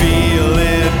can feel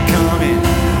it coming,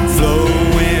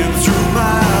 flowing through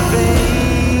my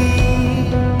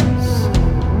veins.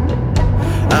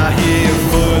 I hear your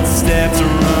footsteps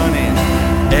running,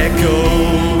 echo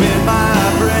in my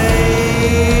brain.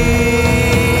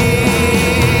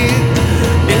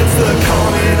 It's the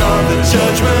coming of the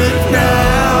judgment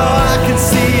now. I can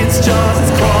see its jaws,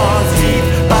 its claws, teeth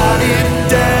biting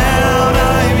down.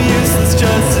 I'm useless,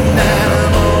 just an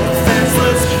animal,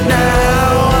 defenseless.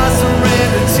 Now I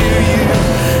surrender to you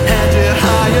and your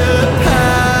higher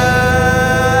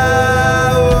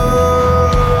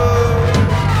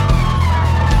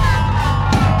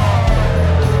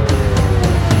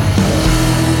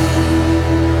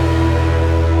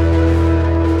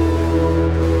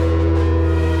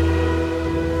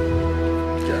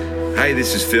Hey,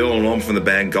 this is Phil, and I'm from the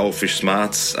band Goldfish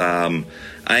Smarts.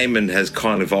 Eamon has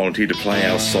kindly volunteered to play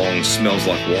our song Smells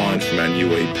Like Wine from our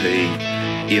new EP,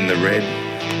 In the Red,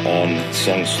 on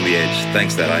Songs from the Edge.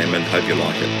 Thanks for that, Eamon. Hope you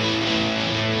like it.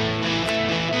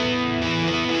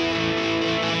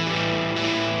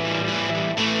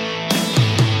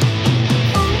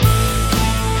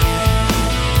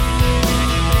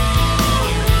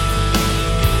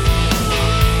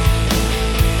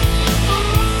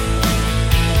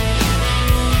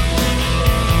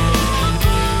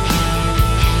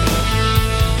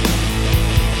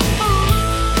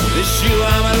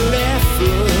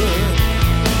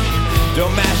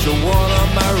 push a one on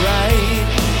my right.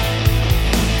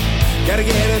 Gotta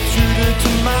get it through to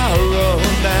tomorrow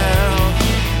now.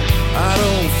 I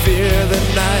don't fear the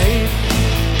night.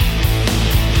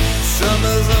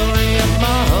 Summer's only a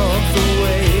month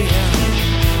away.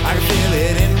 I can feel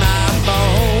it in my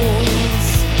bones.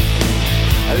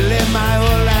 I lived my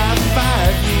whole life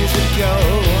 5 years ago.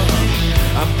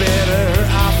 I'm better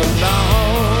off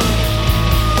alone.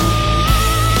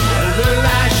 I look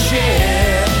like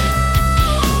shit,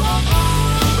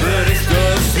 but it's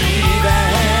good to see that.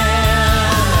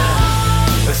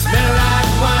 I smell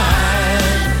like wine,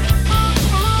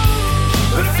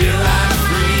 but feel like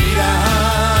freedom.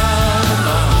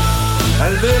 I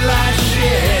look like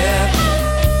shit,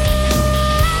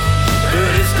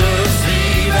 but it's good to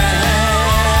see that.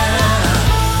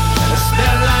 I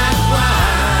smell like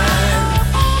wine,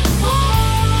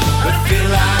 but feel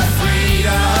like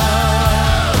freedom.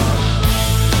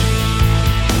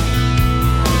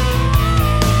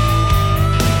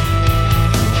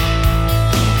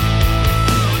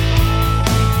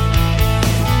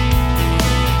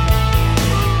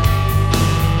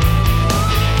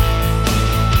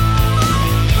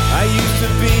 I used to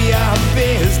be a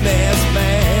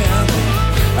businessman.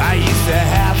 I used to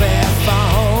have a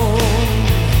phone,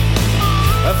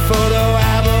 a photo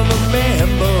album of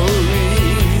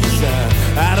memories.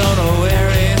 I don't know where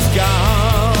it's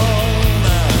gone.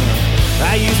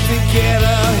 I used to get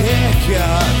a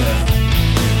haircut.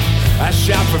 I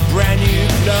shop for brand new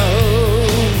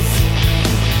clothes.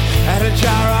 Had a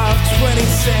jar of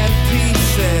 20-cent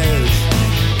pieces,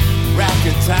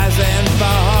 racket ties and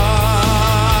balls.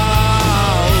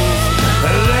 I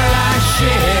look like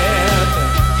shit,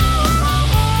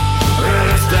 but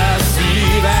it's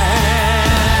deceiving.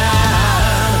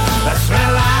 I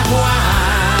smell like wine,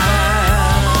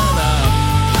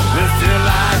 but feel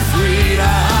like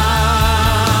freedom.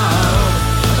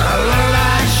 I look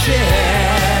like shit,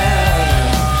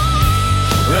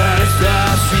 but it's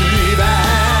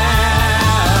deceiving.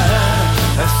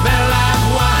 I smell like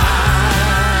wine,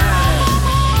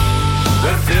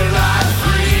 but feel like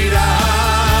freedom.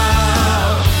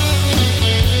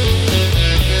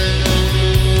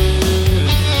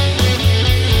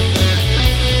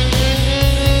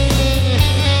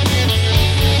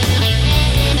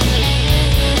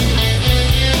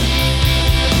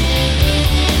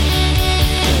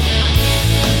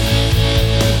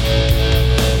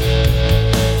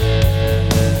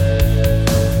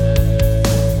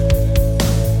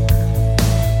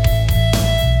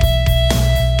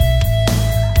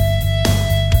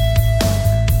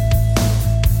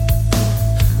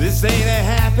 This ain't a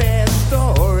happy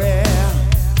story,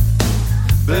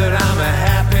 but I'm a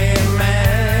happy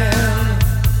man.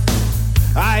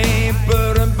 I ain't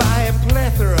burdened by a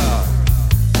plethora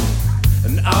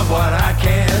of what I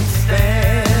can't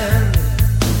stand.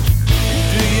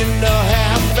 Do you know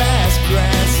how fast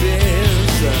grass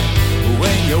is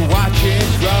when you watch it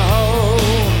grow?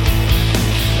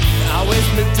 I wish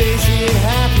my days here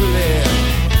happily,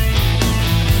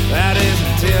 that is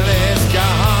until it's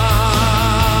gone.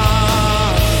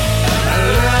 I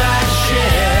look like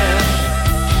shit,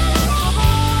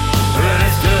 but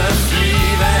it's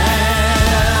deceiving.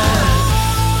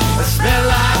 I smell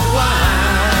like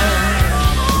wine,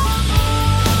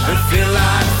 but feel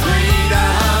like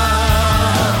freedom.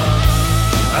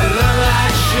 I look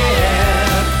like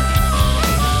shit,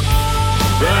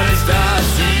 but it's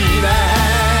deceiving.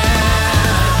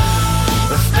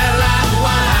 I smell like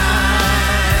wine,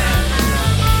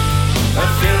 I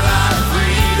feel like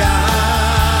freedom.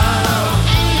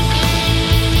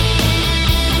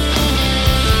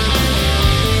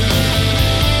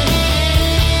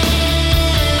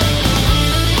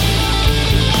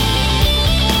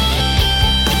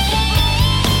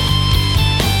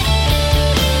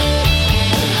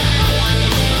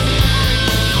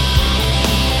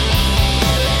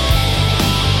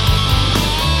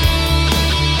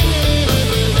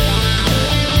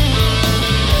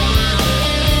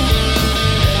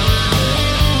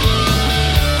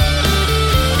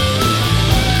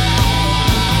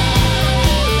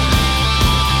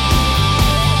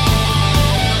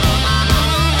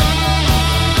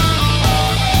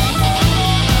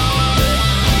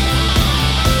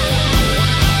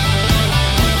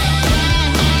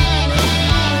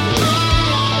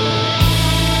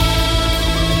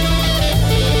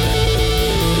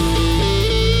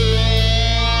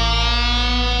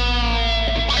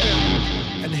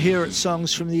 Here at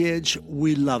Songs from the Edge,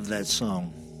 we love that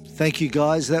song. Thank you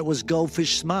guys, that was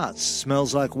Goldfish Smarts,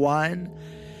 Smells Like Wine.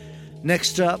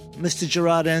 Next up, Mr.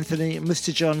 Gerard Anthony and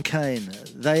Mr. John Cain.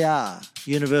 They are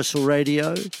Universal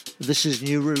Radio. This is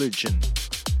New Religion.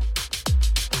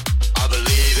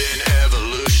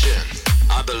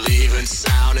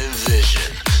 sound and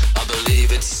vision. I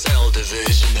believe it's cell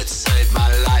division that saved my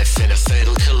life in a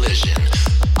fatal collision.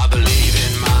 I believe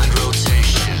in mind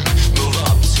rotation. Move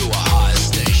up to a higher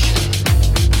station.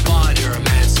 Find your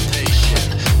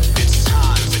emancipation. It's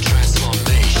time for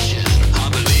transformation. I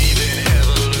believe in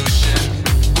evolution.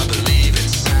 I believe in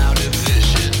sound and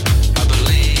vision. I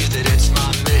believe that it's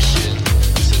my mission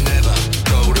to never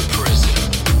go to prison.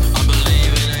 I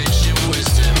believe in ancient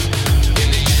wisdom. In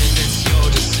the end, it's your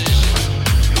decision.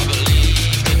 I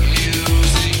believe that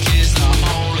music is the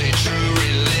only true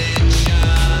religion.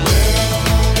 We're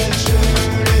on a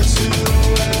journey to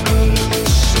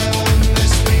evolution. They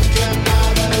speak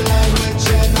another language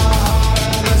in the heart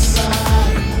of the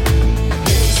sun.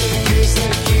 Music is the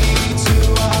key to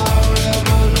our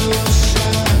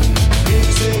revolution.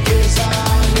 Music is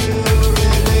our new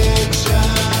religion.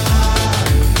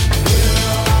 We're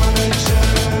on a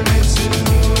journey to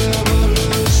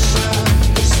evolution.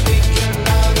 They speak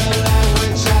another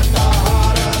language at the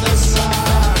heart of the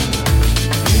sun.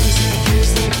 Music is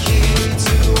the key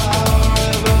to our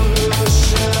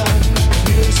revolution.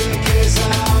 Music is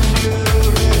our new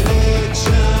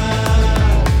religion.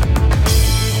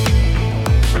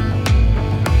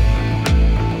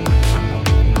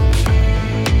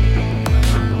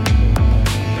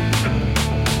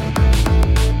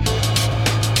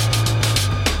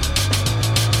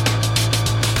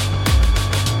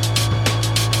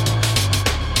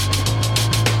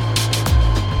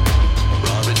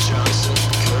 Robert Johnson,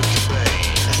 Kurt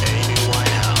Cobain, Amy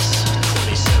Winehouse,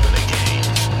 27 again,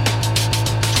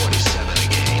 27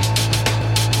 again.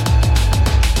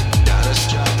 Janis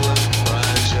Joplin,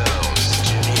 Brian Jones,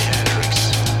 Jimi Hendrix,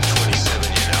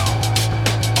 27 you know,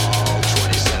 all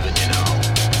 27 you know.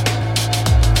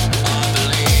 I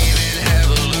believe in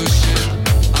evolution,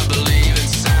 I believe in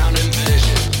sound and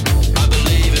vision, I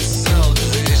believe in cell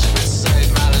division that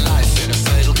saved my life in a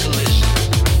fatal collision.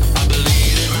 I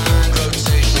believe in mind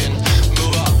rotation,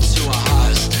 move up to a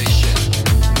higher station,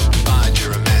 find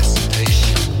your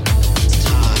emancipation, it's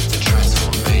time for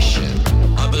transformation.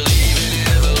 I believe in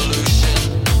evolution,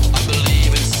 I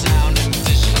believe in sound and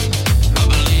vision, I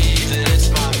believe that it's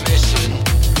my mission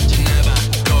to never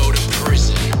go to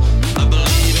prison. I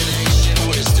believe in ancient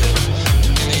wisdom,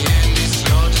 in the end it's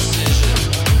your decision.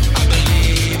 I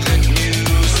believe that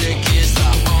music is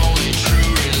the only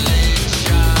true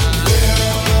religion. We're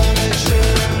on a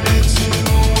journey to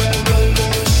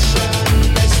evolution.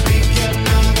 They speak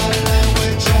another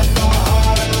language at the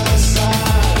heart of the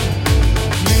sun.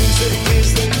 Music is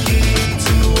the key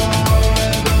to our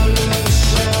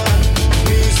revolution.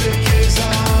 Music is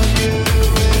our new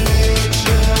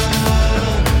religion.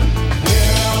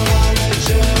 We're on a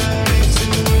journey to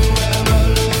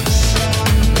evolution.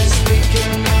 They speak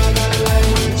another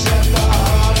language at the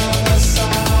heart of the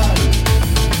sun.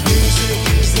 Music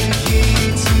is the key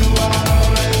to our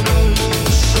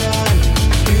revolution.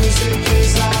 Music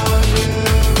is our new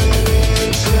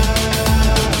religion.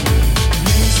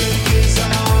 Music is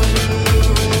our new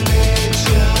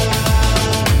religion.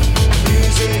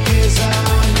 Music is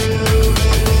our new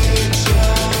religion.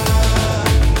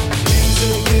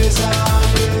 Music is our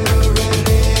new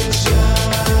religion.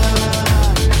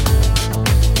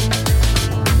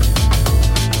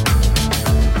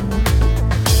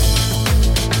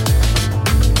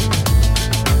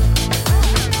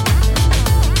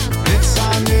 It's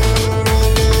our new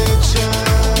religion.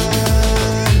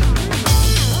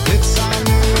 It's our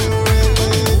new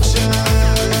religion.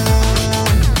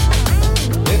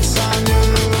 It's our new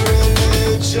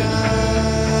religion.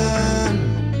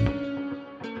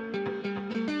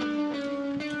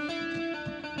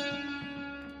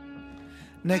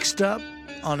 Next up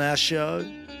on our show,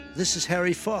 this is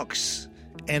Harry Fox,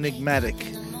 enigmatic,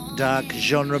 dark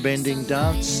genre-bending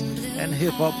dance and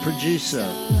hip-hop producer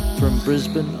from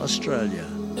Brisbane, Australia.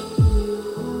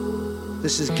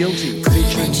 This is Guilty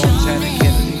featuring Montana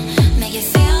Kennedy. Make it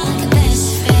feel like a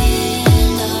best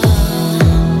friend,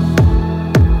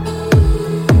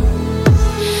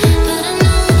 but I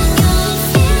know you're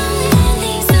feeling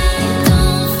things I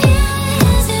don't feel.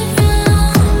 Is it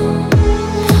wrong?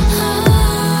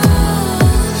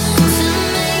 To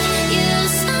make you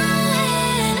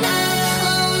smile, I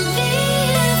won't be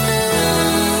alone.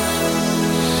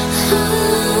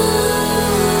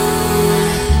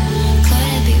 Could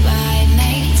it be right?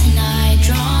 Maybe tonight,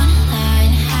 drawn a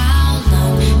line. How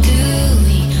long do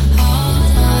we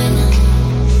hold on?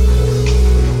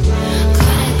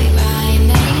 Could it be right?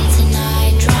 Maybe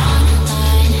tonight, drawn a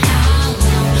line. How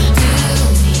long do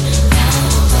we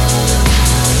hold on?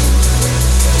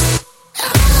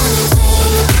 I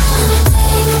wanna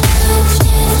take a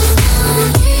chance on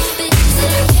you, but is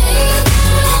it okay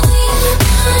that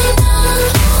we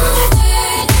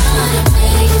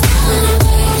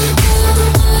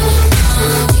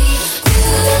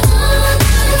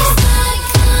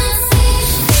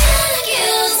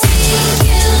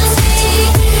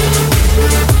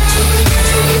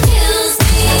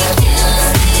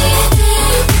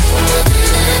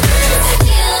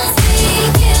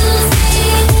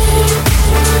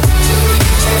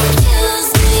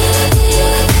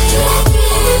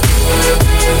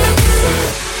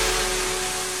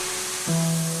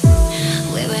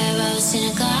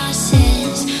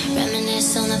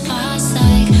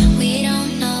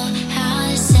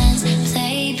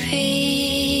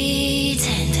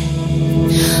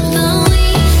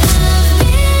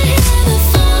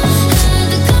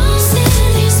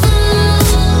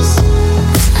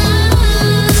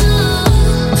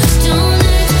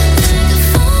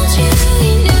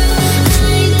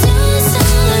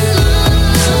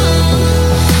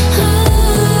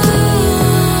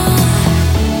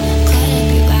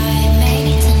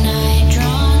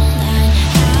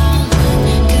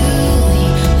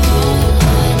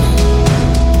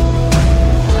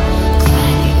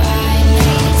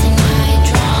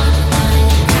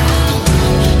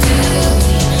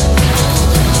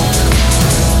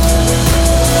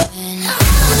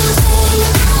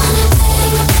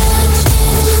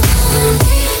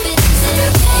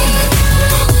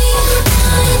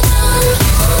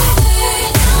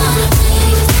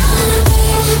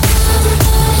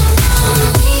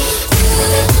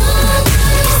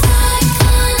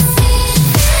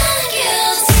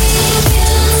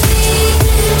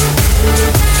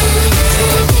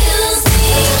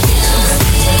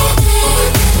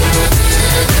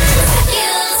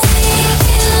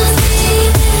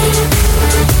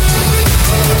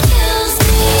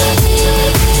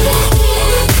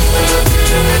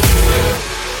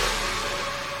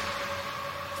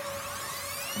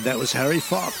was Harry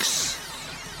Fox.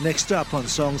 Next up on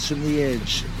Songs from the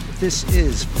Edge, this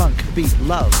is Funk Beat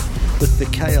Love with The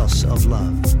Chaos of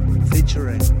Love,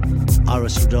 featuring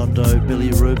Iris Redondo,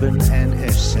 Billy Rubin and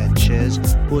F. Sanchez,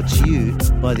 brought to you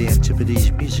by the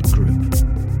Antipodes Music Group.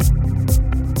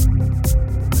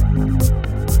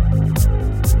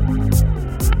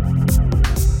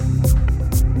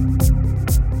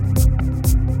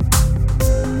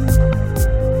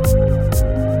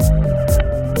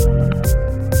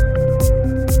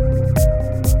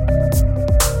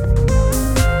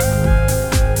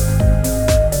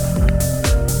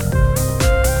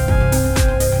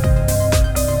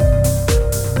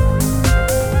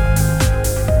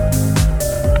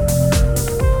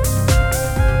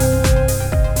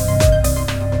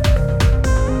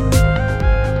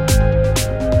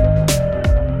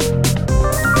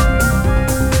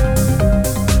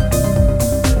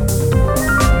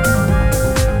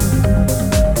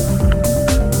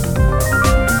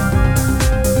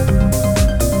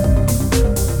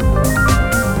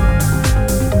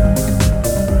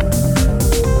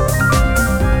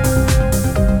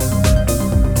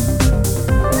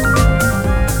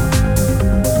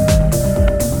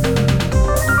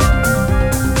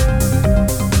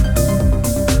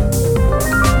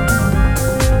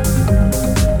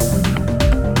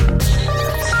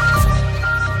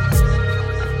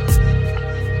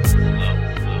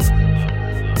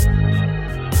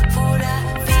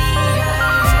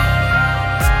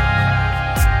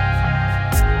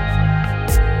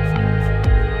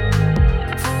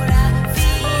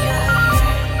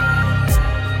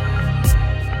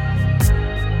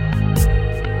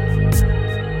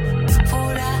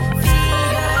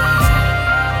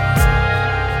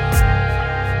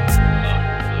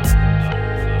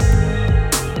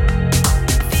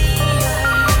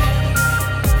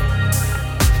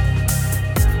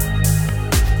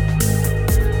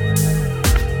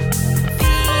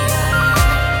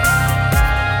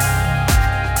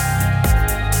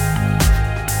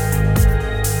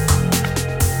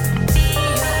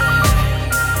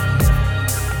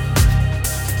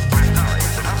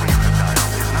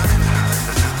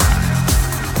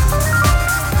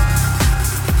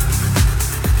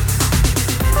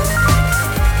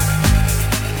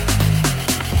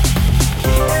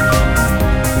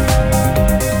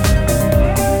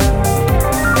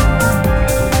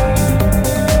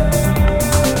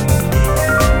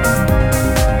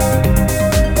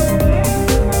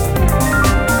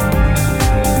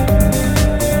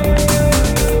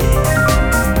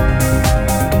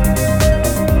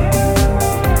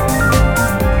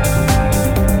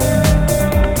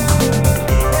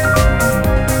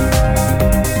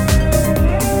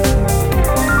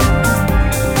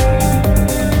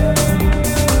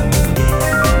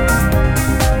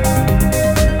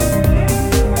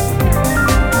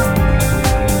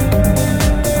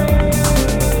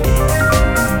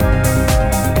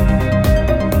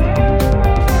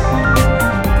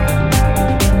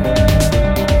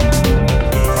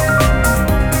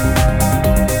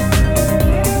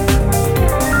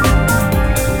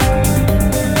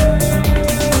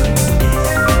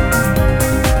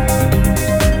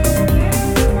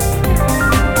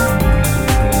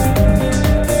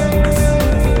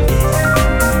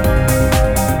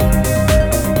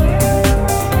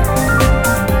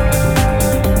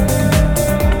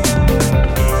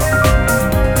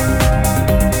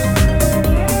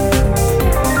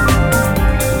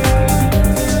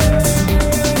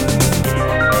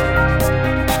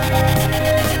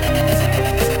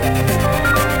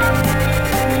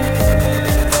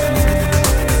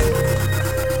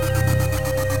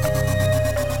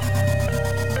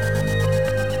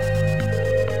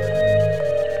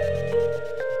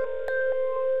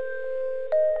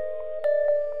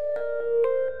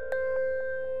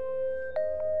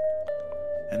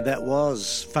 And that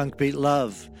was Funk Beat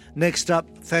Love. Next up,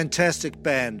 fantastic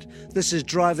band. This is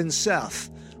Driving South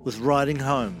with Riding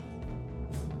Home.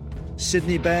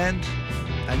 Sydney band,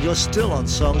 and you're still on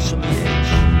Songs from the Edge.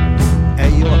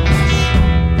 At your house.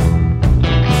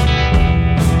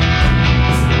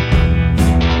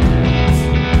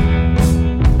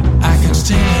 I can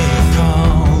still hear you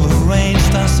call. The rain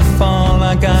starts to fall.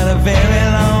 I got a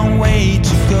very long way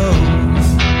to go.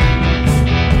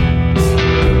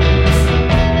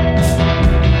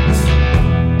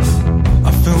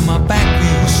 My back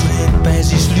wheel slip as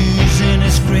he's losing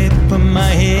his grip, and my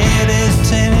head is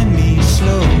telling me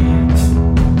slow.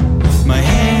 My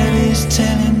head is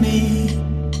telling me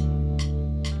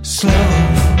slow.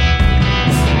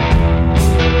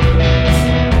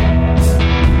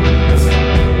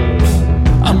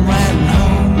 I'm riding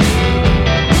home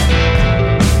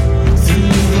through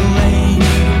the rain.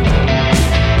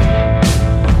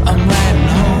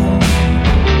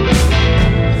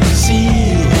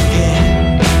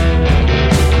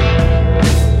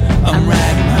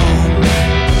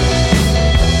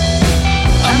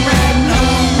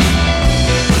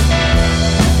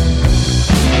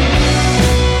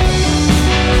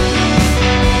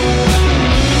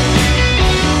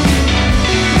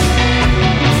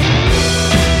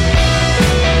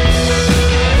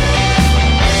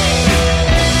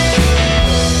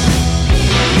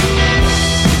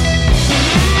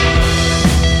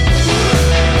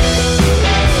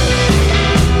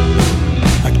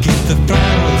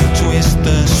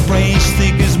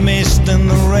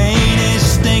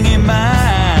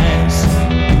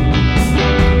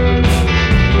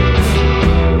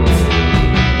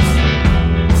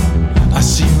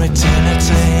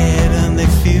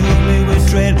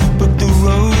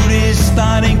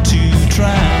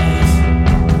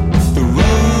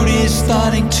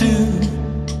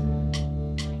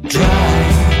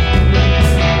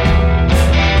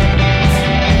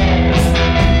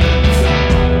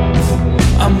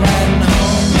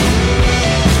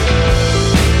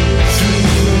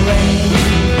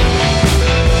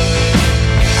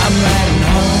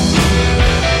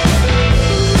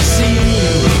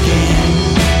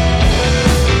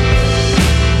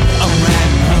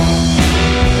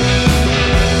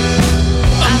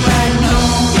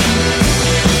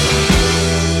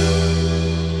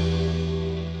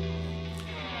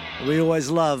 We always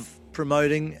love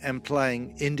promoting and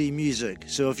playing indie music.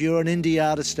 So if you're an indie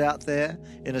artist out there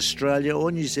in Australia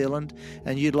or New Zealand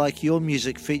and you'd like your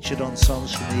music featured on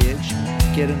Songs from the Edge,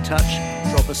 get in touch,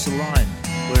 drop us a line.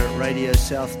 We're at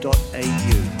radiosouth.au.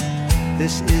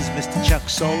 This is Mr. Chuck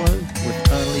Solo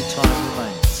with Only Time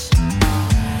Remains.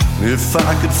 If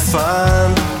I could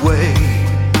find a way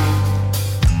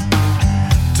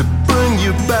to bring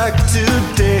you back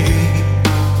today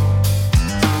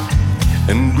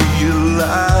and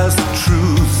realize the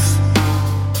truth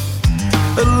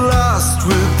lost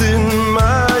within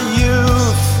my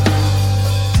youth,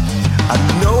 I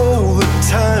know the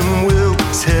time will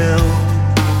tell.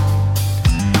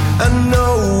 I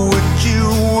know what you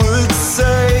would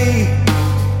say.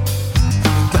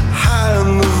 Behind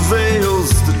the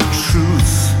veils, the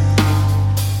truth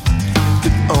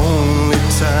that only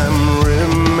time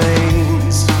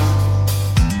remains.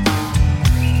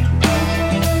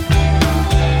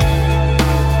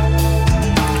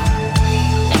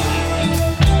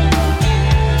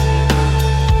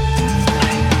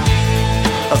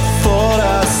 I thought I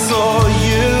saw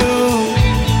you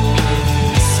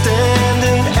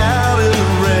standing out in the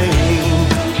rain.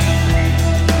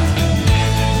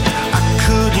 I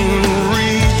couldn't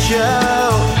reach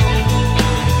out,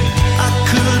 I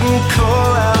couldn't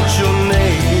call out your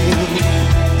name.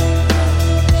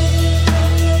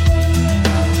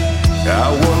 I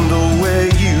wonder where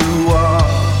you are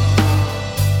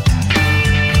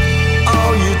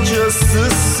you just the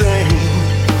same?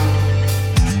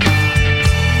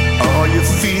 Are you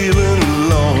feeling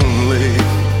lonely,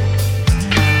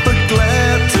 but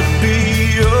glad to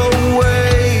be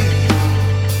away?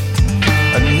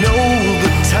 I know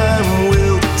the time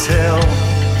will tell.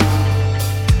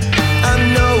 I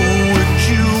know what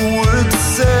you would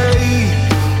say.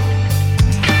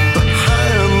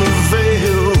 Behind the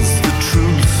veils, the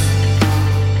truth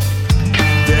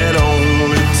that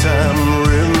only time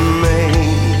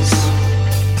remains.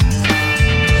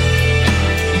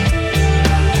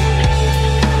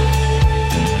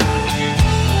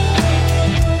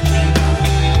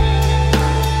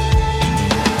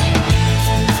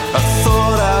 I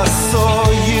thought I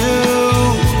saw you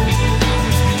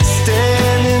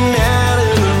standing out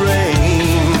in the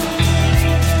rain.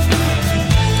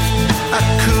 I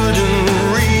couldn't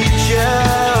reach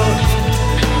out,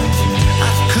 I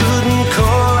couldn't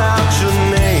call out your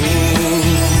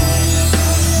name.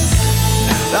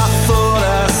 I thought I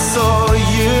saw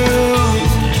you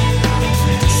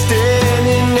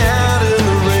standing out in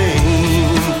the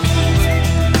rain.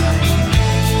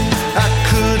 I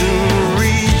couldn't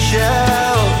reach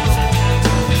out,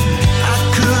 I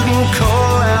couldn't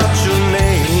call out your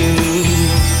name.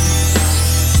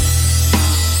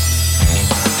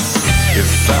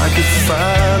 If I could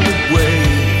find a way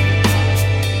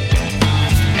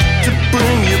to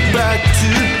bring you back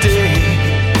today,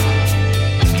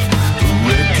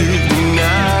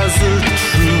 recognize the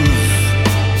truth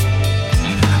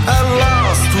I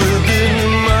lost within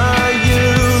my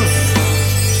youth.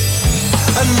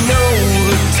 I know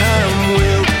the time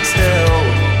will tell.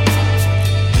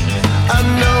 I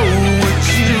know what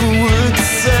you would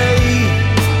say.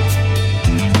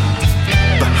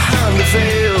 Behind the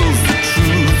veils, the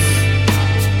truth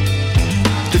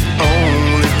that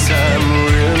only time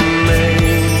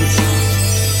remains.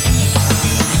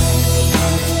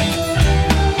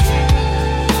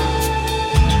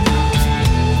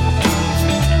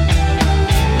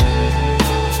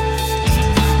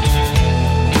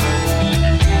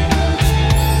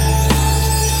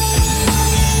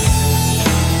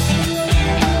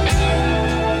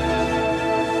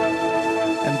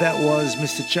 And that was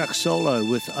Mr. Chuck Solo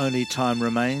with Only Time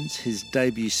Remains, his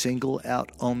debut single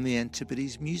out on the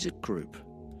Antipodes Music Group.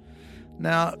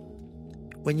 Now,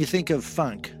 when you think of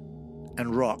funk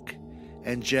and rock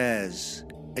and jazz,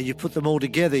 and you put them all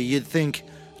together, you'd think,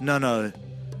 no,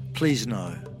 please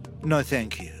no, no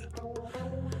thank you.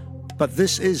 But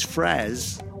this is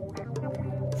Fraz.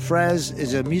 Fraz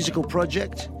is a musical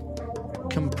project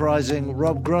comprising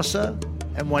Rob Grosser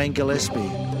and Wayne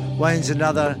Gillespie. Wayne's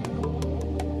another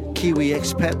Kiwi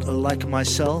expat like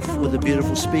myself with a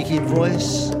beautiful speaking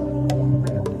voice.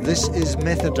 This is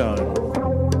Methadone,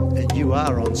 and you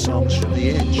are on Songs from the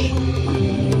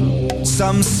Edge.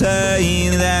 Some say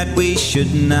that we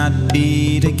should not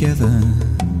be together,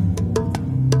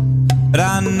 but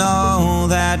I know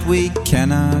that we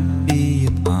cannot be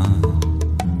apart.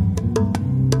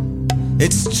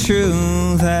 It's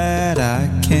true that I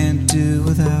can't do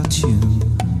without you.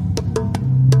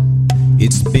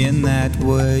 It's been that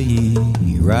way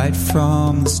right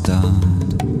from the start.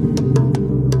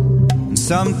 And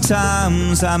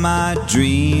Sometimes I might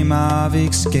dream of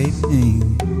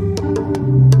escaping.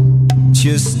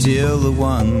 You're still the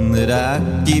one that I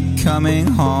keep coming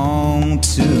home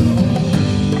to.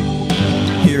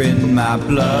 You're in my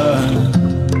blood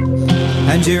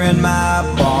and you're in my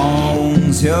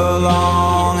bones. You're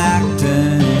long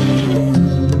acting,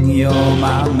 you're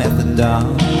my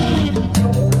methadone.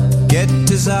 Get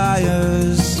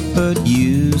desires, but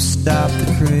you stop the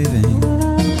craving.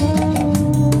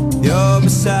 You're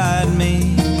beside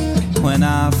me when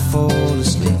I fall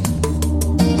asleep.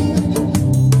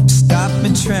 Stop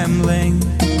me trembling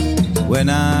when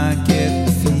I get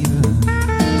the fever.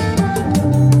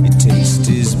 Your taste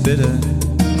is bitter,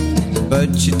 but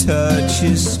your touch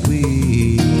is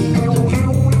sweet.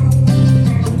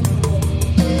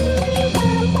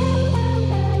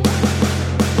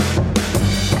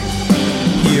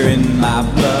 You're in my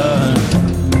blood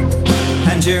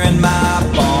and you're in my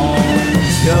bones.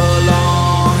 You're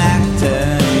long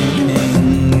acting,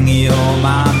 you're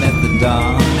my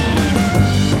methadone.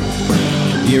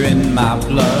 You're in my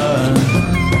blood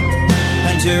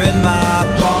and you're in my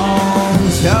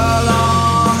bones. You're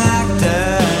long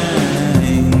acting,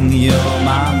 you're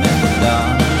my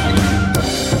methadone.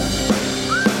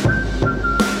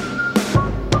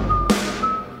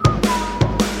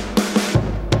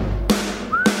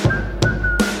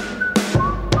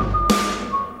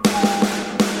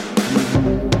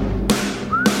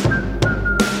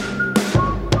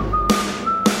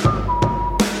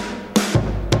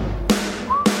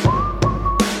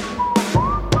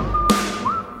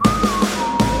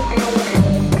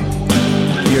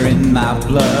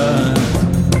 Blood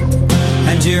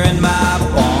and you're in my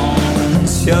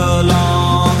bones. You're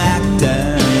long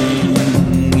acting,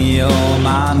 you're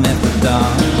my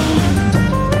methadone.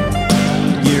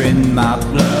 You're in my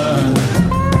blood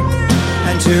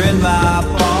and you're in my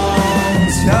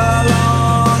bones. You're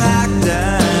long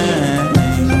acting,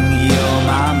 you're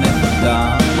my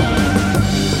methadone.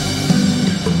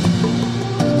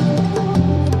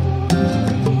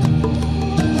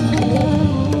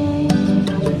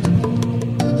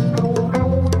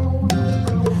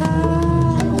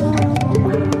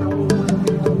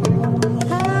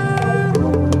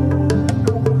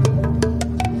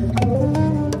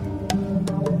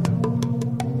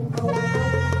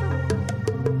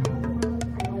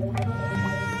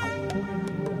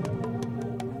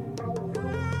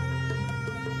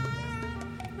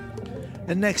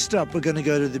 And next up, we're going to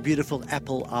go to the beautiful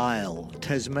Apple Isle,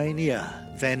 Tasmania,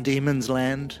 Van Diemen's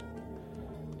Land.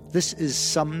 This is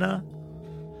Sumner.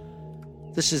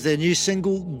 This is their new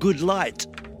single, Good Light.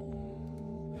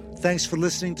 Thanks for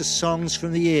listening to Songs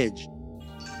from the Edge.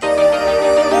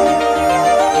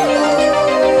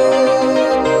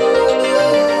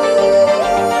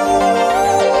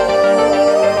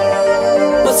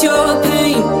 What's your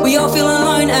pain? We all feel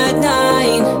alone at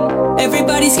night.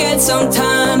 Everybody's scared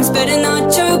sometimes. Better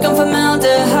not choke on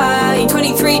formaldehyde.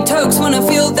 23 tokes wanna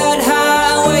feel that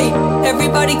high. Wait,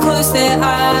 everybody close their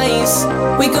eyes.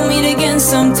 We could meet again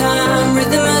sometime.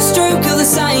 Rhythm a stroke of the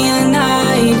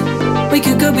cyanide. We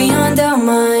could go beyond our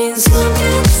minds. We'll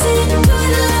give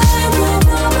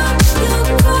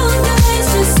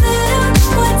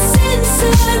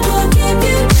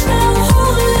you our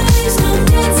whole lives. Come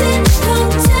dancing, come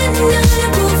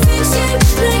tonight. We'll fix you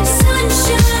like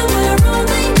sunshine. We're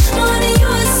only on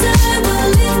your side. We'll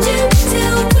lift you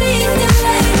till we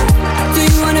die. Do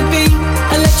you wanna be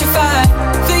electrified?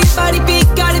 Feel your body beat,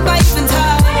 guided by even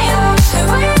tide.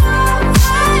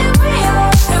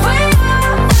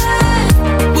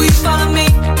 Will you follow me?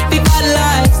 Be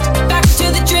vitalized. Back into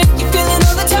the drip, you feel it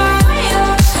all the time.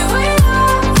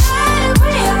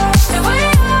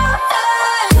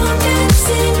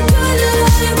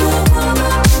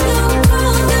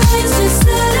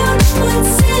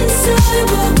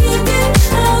 We'll give you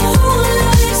our whole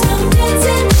lives. Come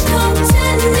dancing, come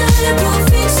tonight. We'll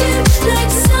fix you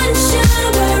like sunshine.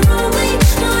 We're only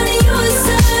on your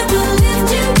side. We'll lift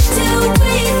you till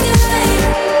we die.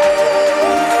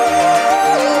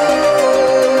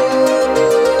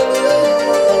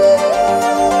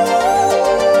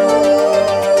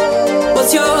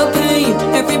 What's your pain?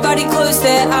 Everybody close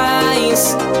their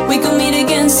eyes. We could meet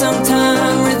again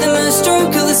sometime. Rhythm a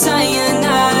stroke of the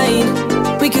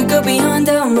cyanide. We could go beyond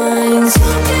our minds.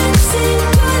 We'll give you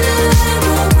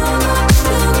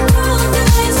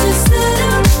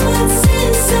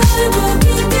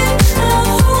our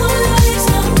whole lives.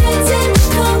 Come dancing,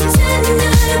 come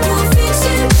tonight. We'll fix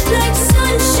you like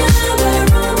sunshine. We're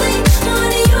only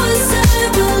on your side.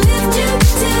 We'll lift you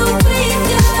till we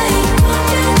die. Come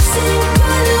dancing,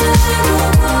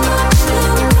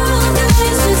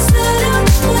 just let out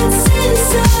what's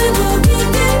inside. We'll give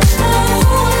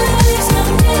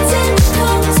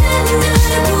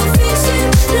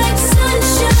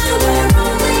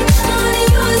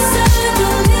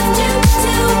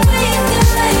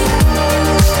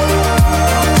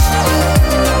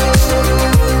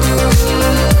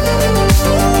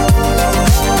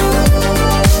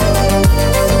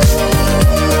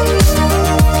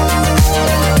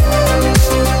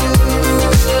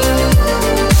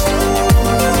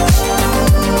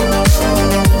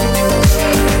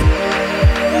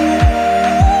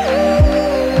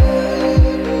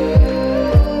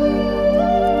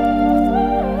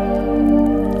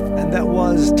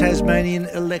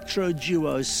electro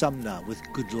duo Sumner with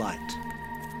Good Light.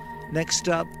 Next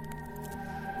up,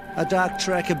 a dark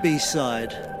track, a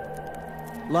B-side,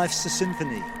 Life's a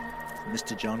Symphony,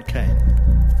 Mr. John Cain.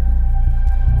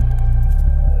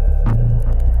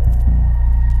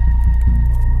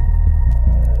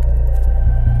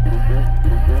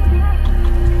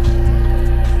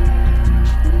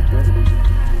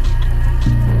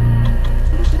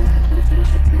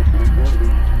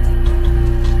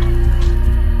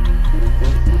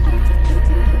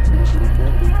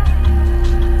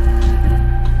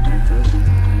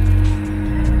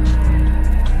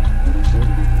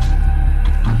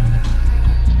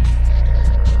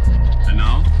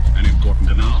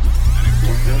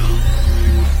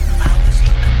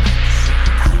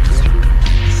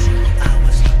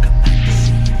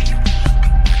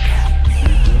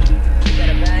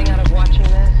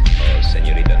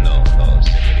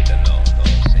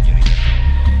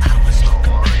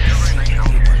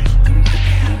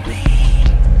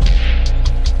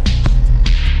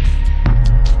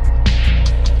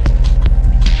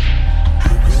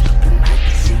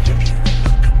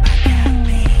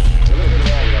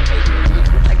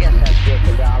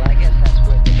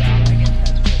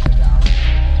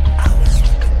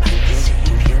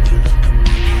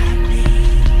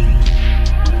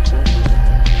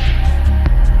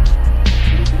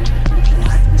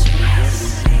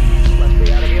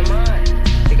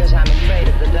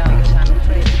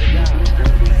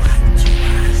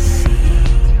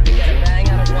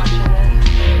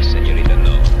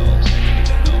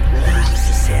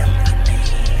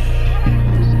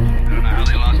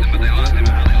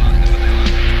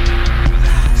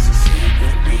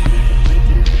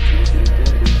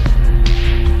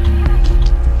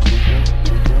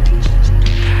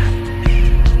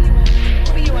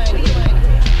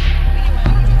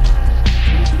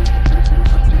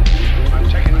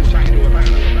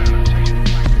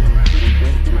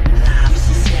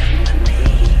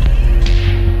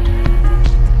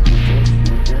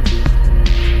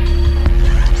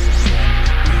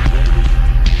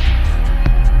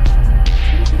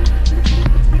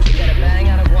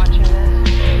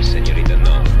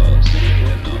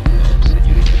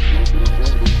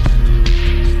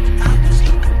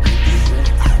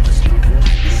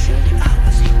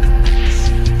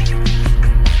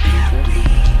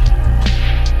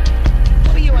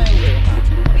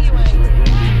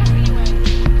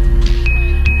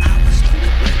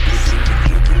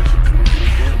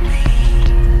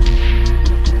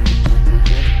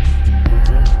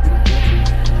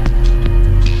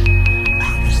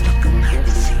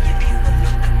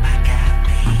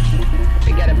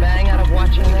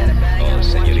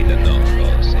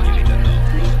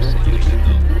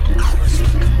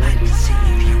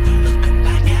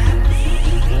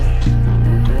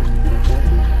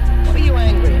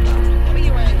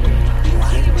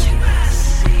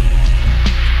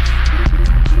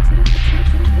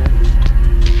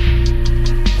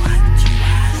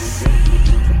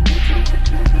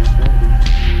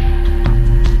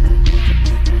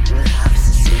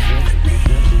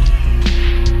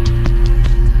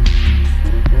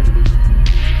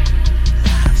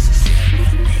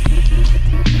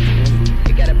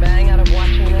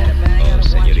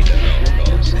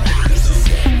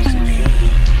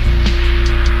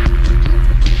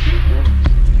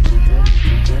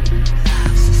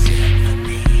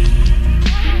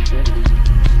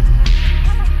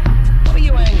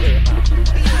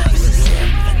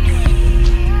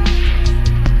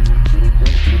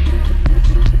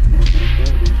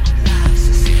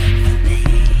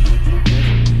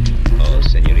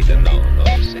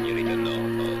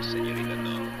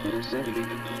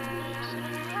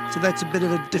 That's a bit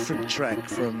of a different track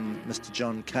from Mr.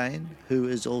 John Cain, who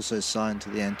is also signed to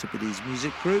the Antipodes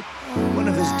Music Group. One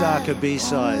of his darker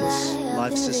B-sides,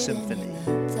 Life's a Symphony.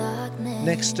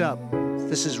 Next up,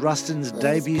 this is Rustin's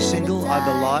debut single, I'm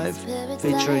Alive,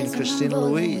 featuring Christina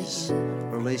Louise,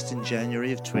 released in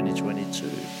January of 2022.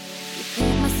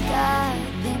 Paint my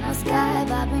sky,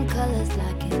 vibrant colors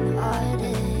like an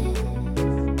artist.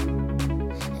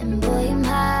 And boy, you're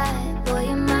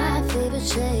my favorite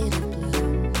shade of blue.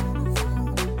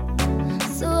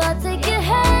 So I take your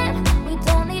hand, we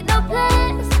don't need no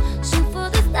plans. Shoot for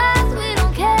the stars, we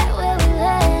don't care where we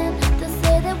land. They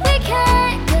say that we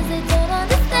can't, cause they don't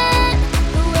understand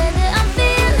the way that I'm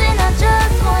feeling, I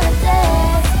just wanna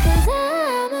dance. Cause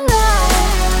I'm alive.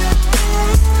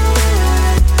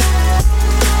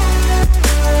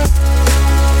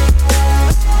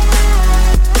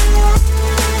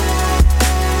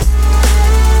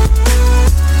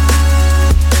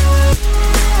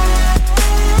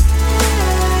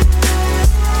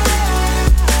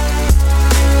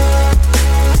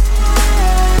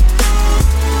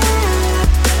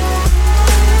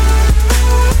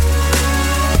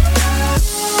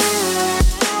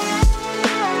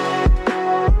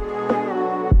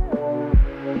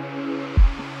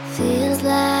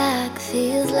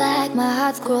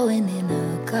 starts growing in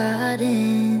a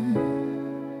garden.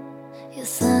 Your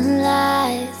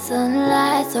sunlight,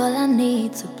 sunlight's all I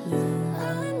need to bloom.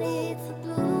 I'm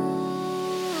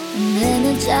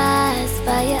energized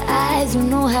by your eyes, you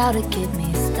know how to get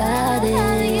me started.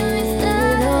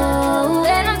 Oh,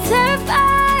 and I'm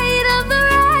terrified of the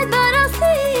ride, but I'll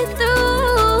see it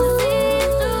through.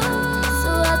 So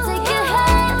I'll take your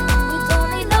hand, we don't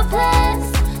need no plans.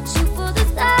 Shoot for the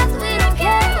stars, we don't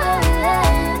care where we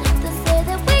land. They say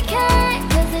that we can't,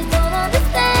 cause they don't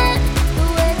understand the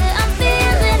way that I'm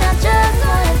feeling. I just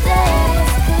wanna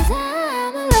dance, cause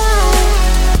I'm alive.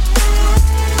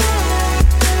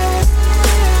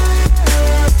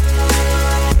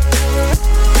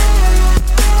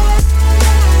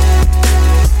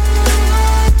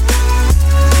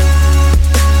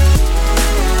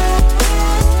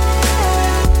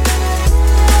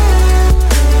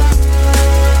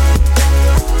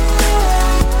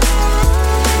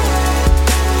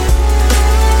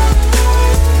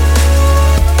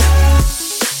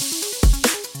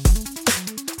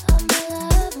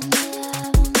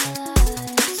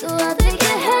 So I'll take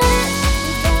your hand,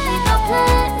 we don't need no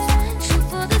plans. Shoot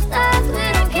for the stars, we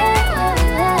don't care where we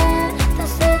land. They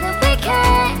say that we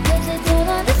can't, cause they don't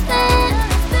understand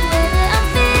the way that I'm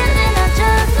feeling. I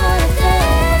just wanna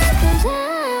dance, cause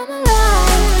I'm alive.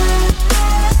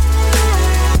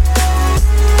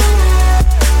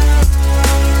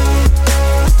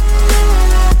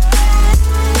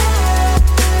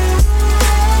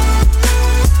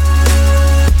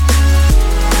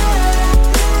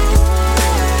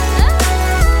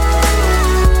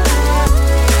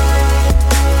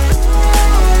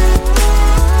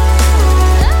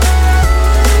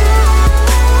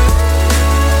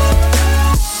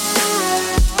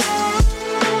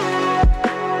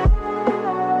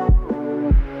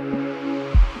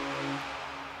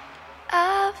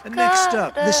 And next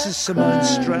up, this is Simone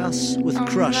Strauss with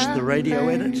Crush, the radio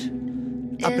edit.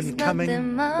 Up and coming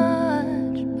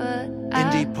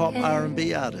indie pop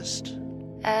R&B artist.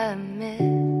 Admit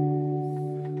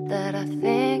that I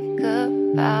think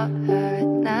about her at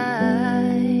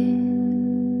night.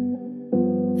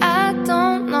 I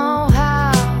don't know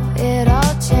how it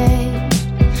all changed,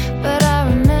 but I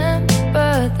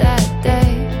remember that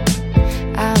day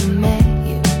I met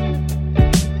you.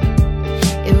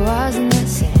 It wasn't the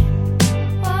same.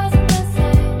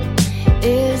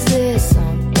 Is this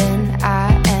something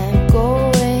I am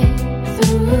going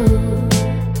through?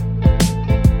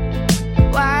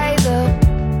 Why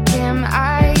am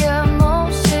I emotional?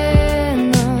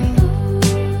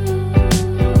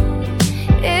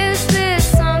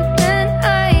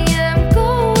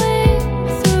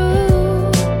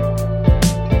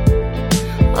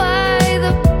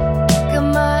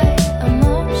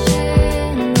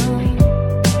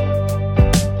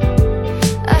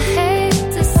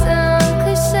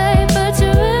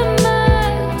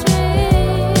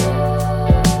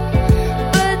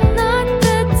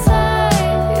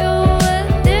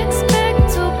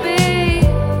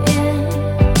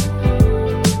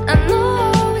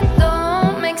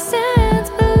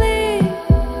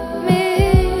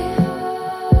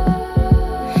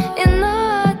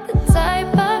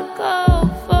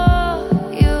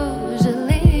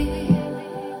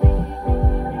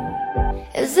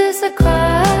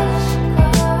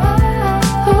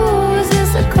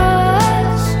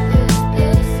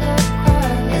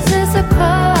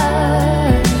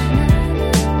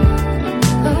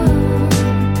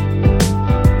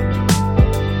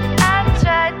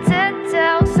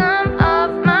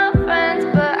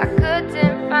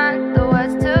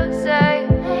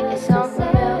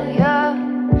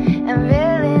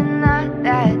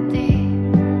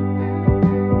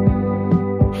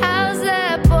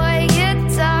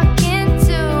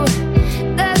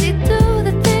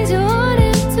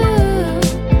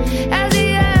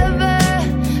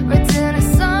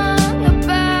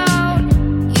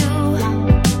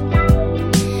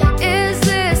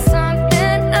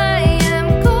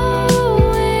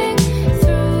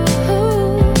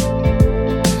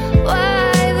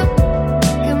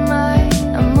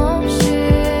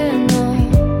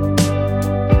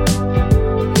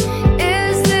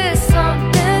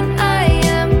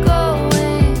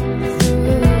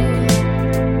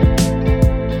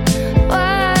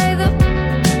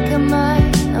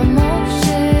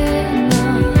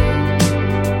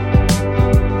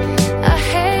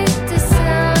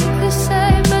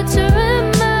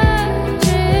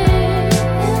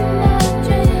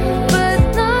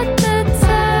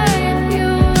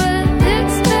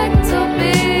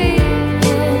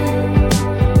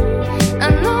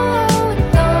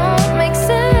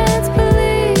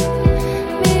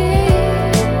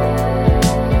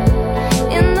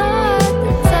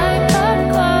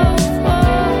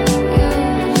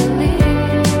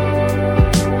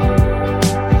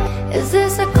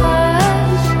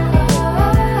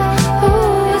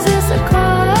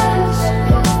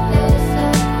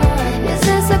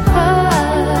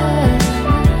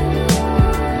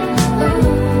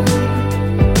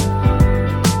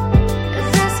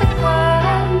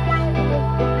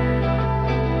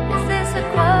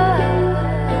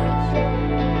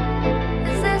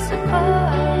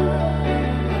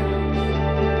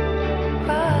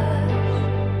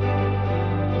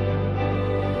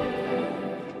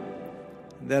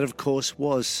 That, of course,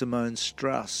 was Simone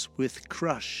Strauss with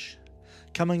Crush.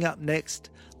 Coming up next,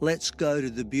 let's go to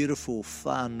the beautiful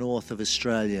far north of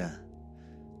Australia,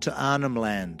 to Arnhem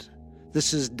Land.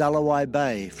 This is Dullawai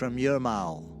Bay from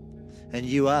Yermal, and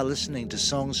you are listening to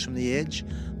Songs from the Edge.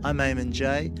 I'm Eamon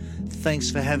J. Thanks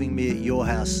for having me at your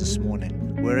house this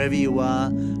morning, wherever you are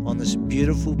on this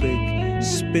beautiful big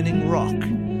spinning rock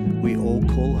we all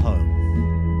call home.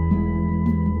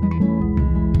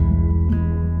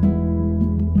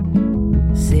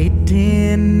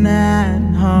 Sitting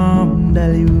at home,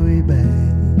 Dullawai Bay,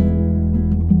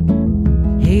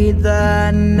 hear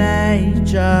the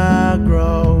nature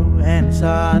grow and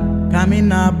sun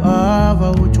coming up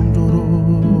over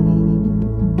Uchungturu.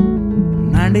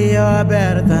 Nandio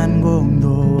better than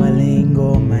Gondo,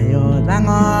 Alingo, Mayo,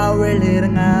 Lango,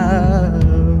 Williranga.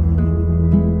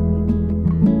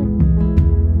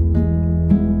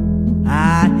 I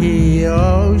hear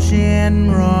ocean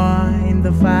roar in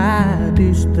the far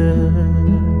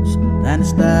distance.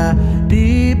 That's the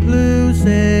deep blue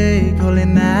sea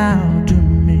calling out to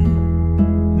me.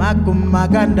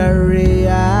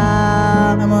 Makumagandaria,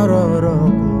 Namoroko,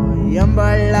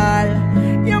 Yambalal,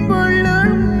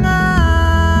 Yambalunga.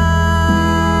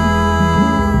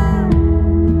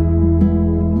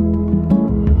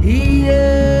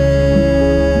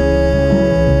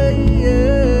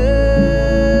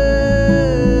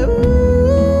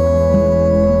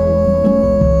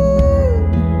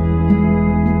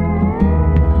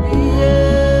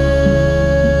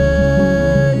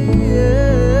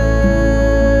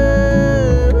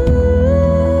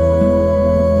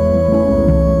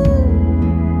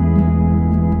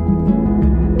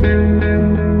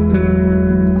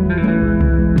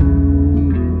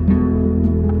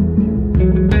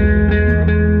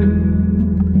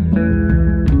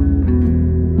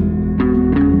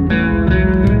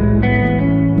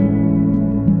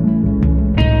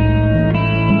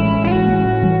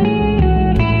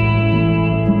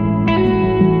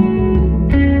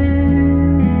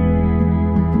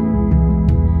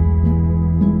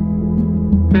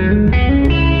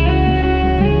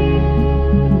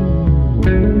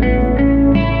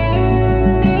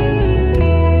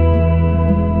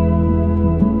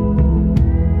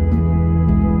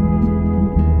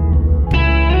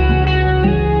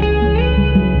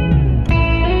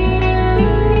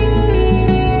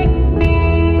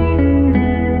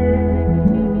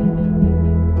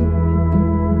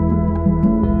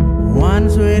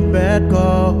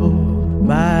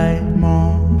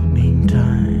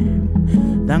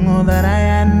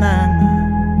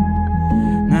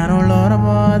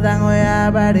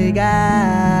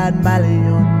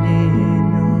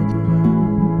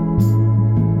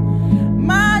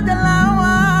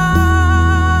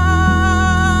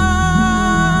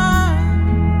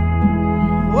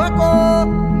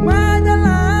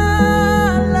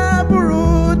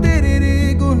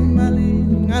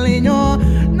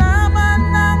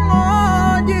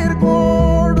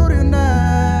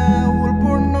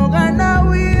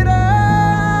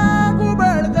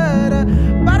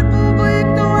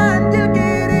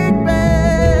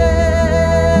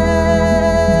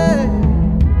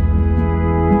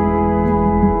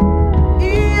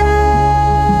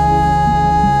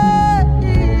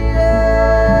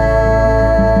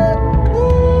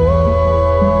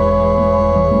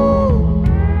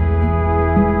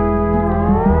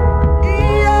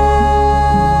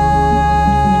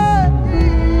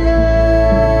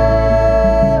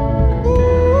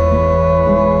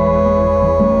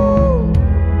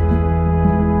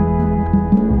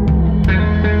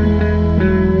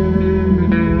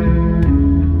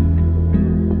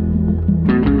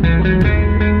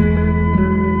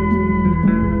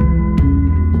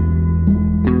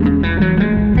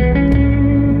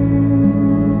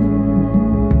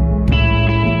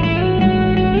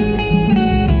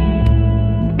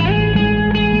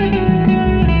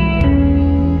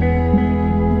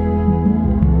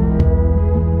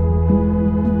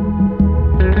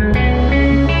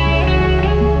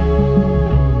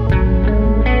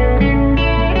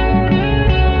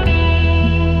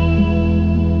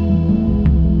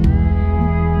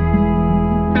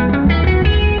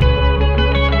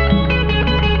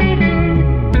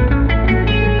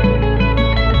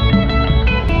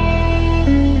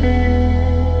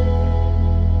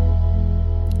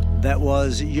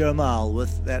 Yermal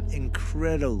with that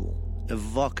incredible,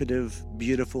 evocative,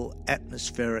 beautiful,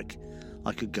 atmospheric.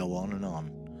 I could go on and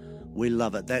on. We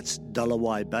love it. That's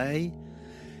Dullawai Bay.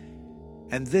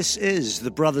 And this is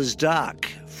The Brothers Dark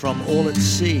from All at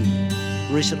Sea,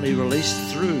 recently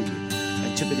released through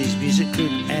Antipodes Music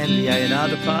Group and the A&R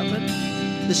department.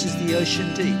 This is The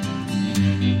Ocean Deep.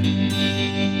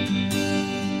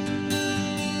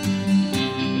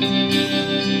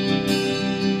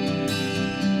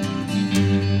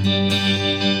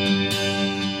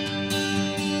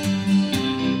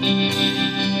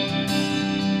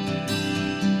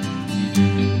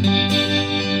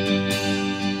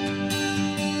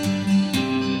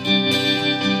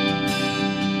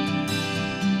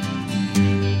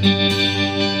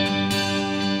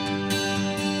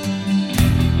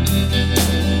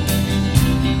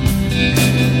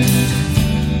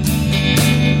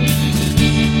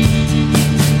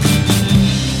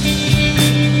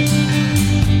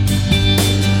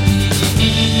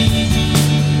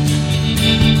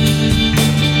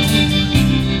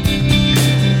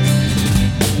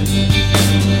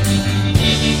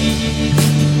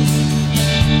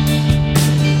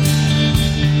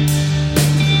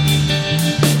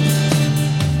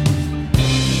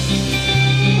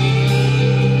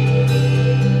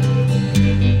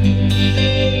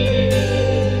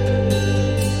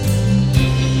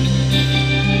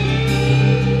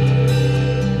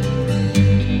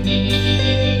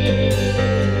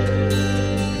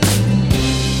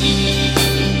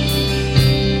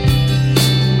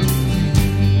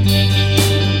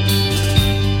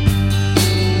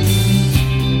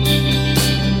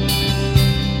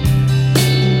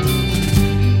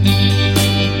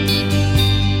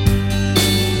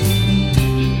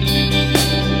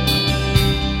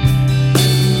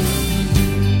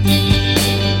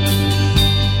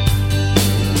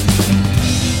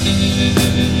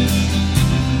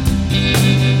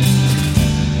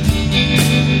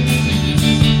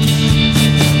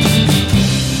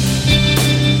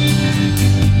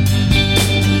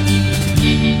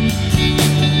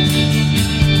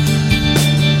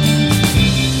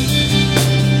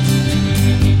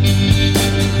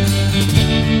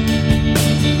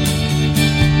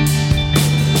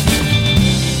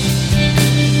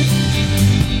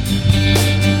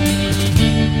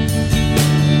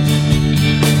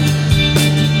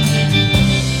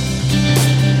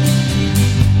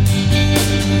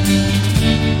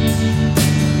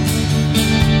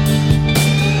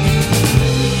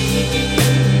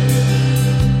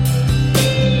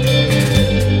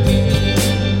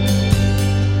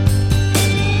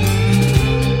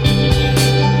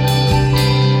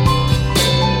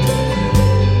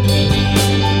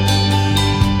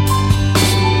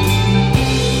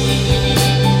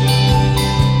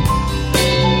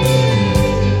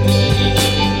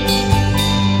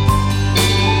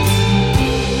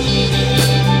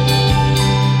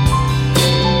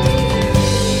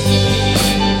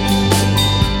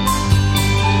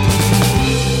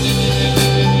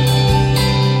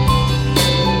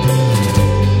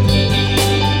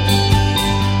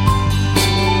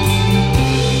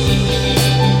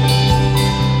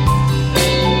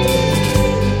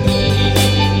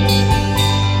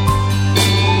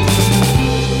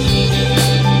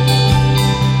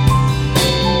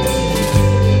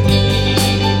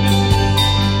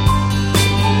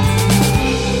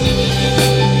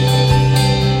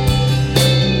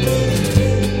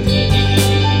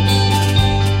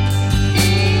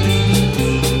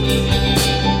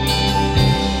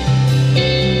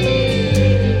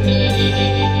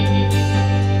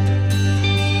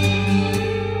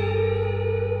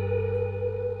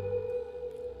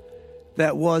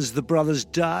 That was the Brothers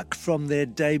Dark from their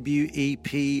debut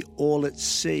EP, All at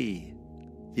Sea,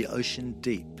 The Ocean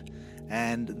Deep.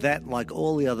 And that, like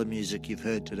all the other music you've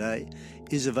heard today,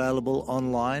 is available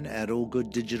online at all good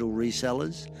digital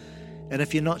resellers. And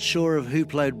if you're not sure of who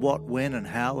played what, when and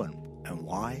how and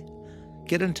why,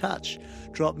 get in touch.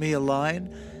 Drop me a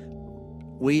line.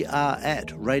 We are at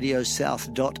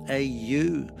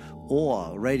radiosouth.au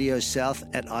or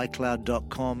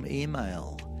radiosouth@icloud.com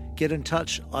email. Get in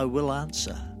touch, I will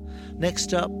answer.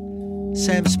 Next up,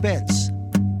 Sam Spence,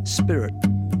 Spirit.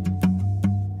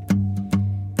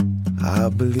 I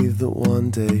believe that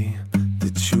one day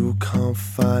that you can't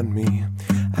find me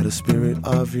at a spirit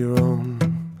of your own.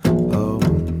 Oh,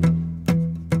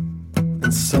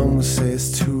 and some will say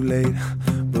it's too late,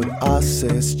 but I say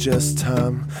it's just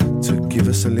time to give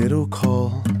us a little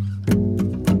call.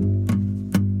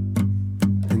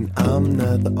 And I'm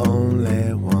not the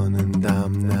only one, and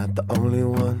I'm not the only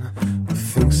one who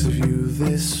thinks of you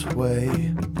this way.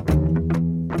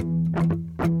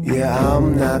 Yeah,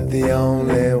 I'm not the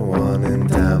only one,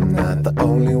 and I'm not the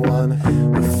only one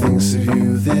who thinks of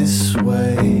you this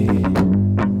way.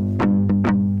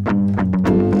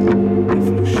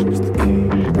 Evolution is the key.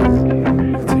 We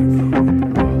take root in the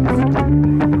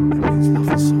world. It means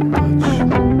nothing so much.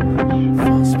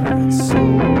 Fun, spirit,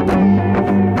 soul.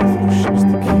 Evolution is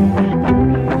the key.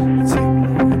 We take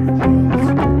root in the world.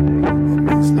 It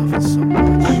means nothing so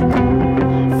much.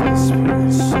 Fun,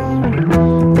 spirit, soul.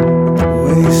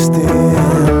 Wasting away.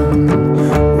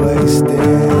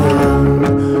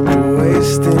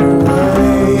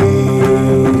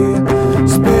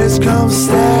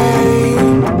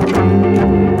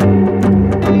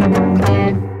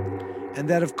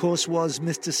 of course, was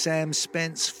Mr. Sam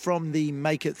Spence from the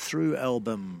Make It Through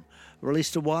album,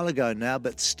 released a while ago now,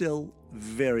 but still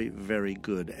very, very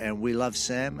good. And we love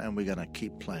Sam, and we're going to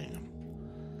keep playing him.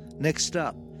 Next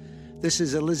up, this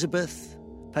is Elizabeth,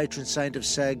 patron saint of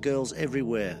sad girls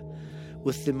everywhere,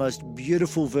 with the most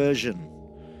beautiful version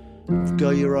of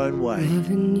Go Your Own Way.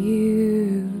 Loving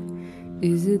you,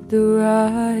 is it the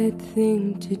right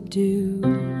thing to do?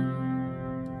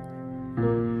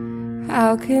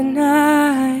 How can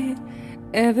I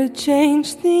ever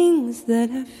change things that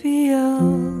I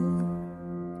feel?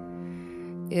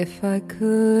 If I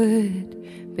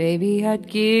could, baby, I'd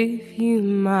give you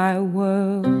my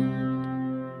world.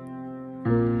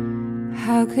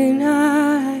 How can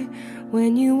I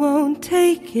when you won't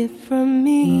take it from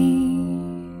me?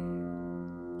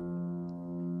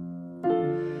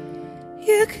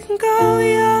 You can go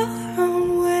your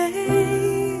own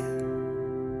way.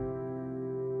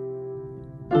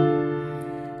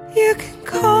 You can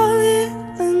call it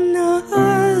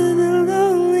another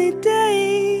lonely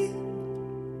day.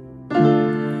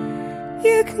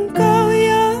 You can go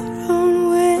your own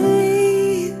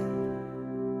way.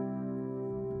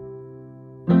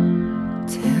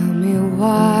 Tell me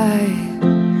why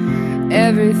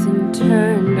everything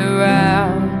turned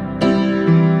around.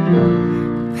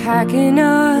 Packing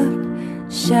up,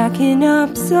 shacking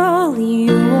up's all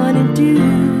you wanna do.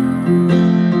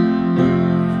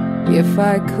 If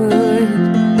I could,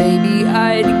 baby,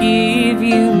 I'd give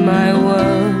you my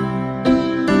world.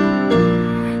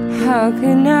 How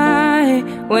can I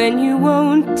when you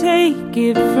won't take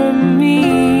it from me?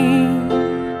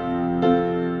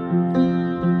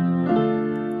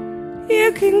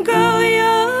 You can go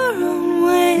your own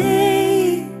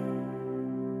way.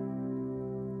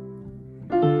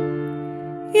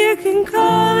 You can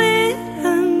call it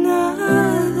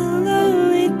another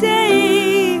lonely day.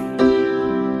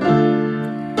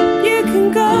 You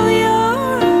can go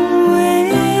your own way.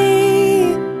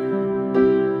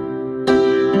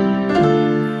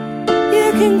 You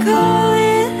can call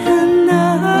it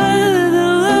another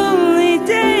lonely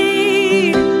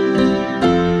day.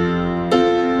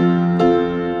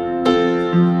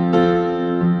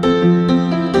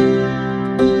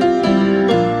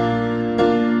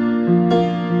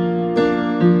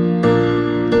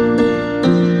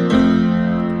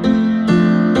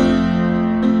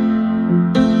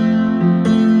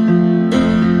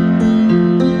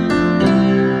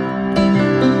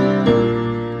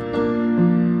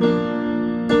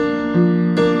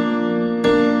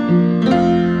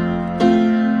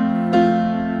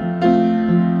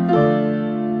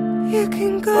 You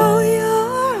can go your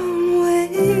own way.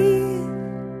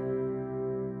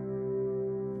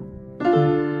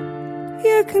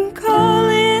 You can call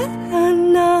it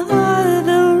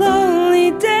another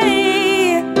lonely day.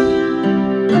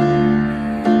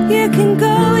 You can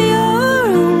go your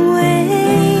own way.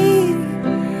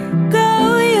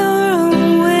 Go your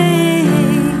own way.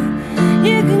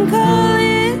 You can call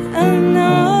it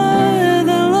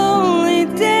another lonely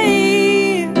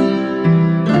day.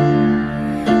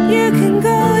 You can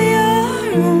go your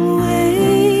own way.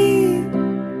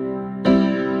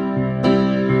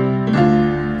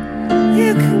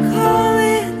 You can call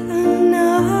it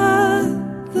another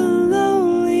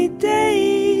lonely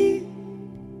day.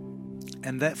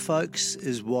 And that, folks,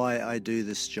 is why I do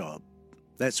this job.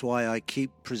 That's why I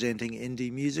keep presenting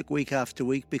indie music week after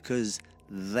week, because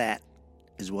that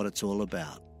is what it's all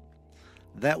about.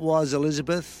 That was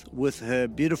Elizabeth with her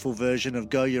beautiful version of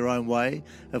Go Your Own Way,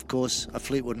 of course, a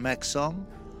Fleetwood Mac song.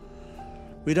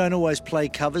 We don't always play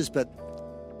covers, but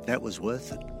that was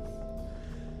worth it.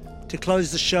 To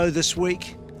close the show this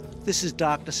week, this is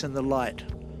Darkness and the Light.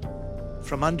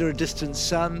 From Under a Distant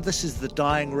Sun, this is the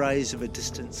dying rays of a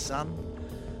distant sun.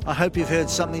 I hope you've heard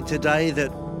something today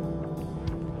that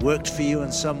worked for you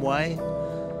in some way.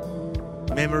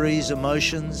 Memories,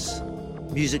 emotions,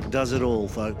 music does it all,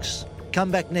 folks. Come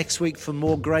back next week for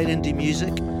more great indie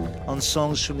music on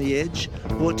Songs from the Edge,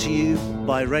 brought to you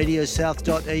by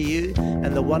radiosouth.au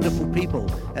and the wonderful people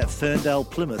at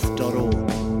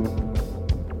ferndaleplymouth.org.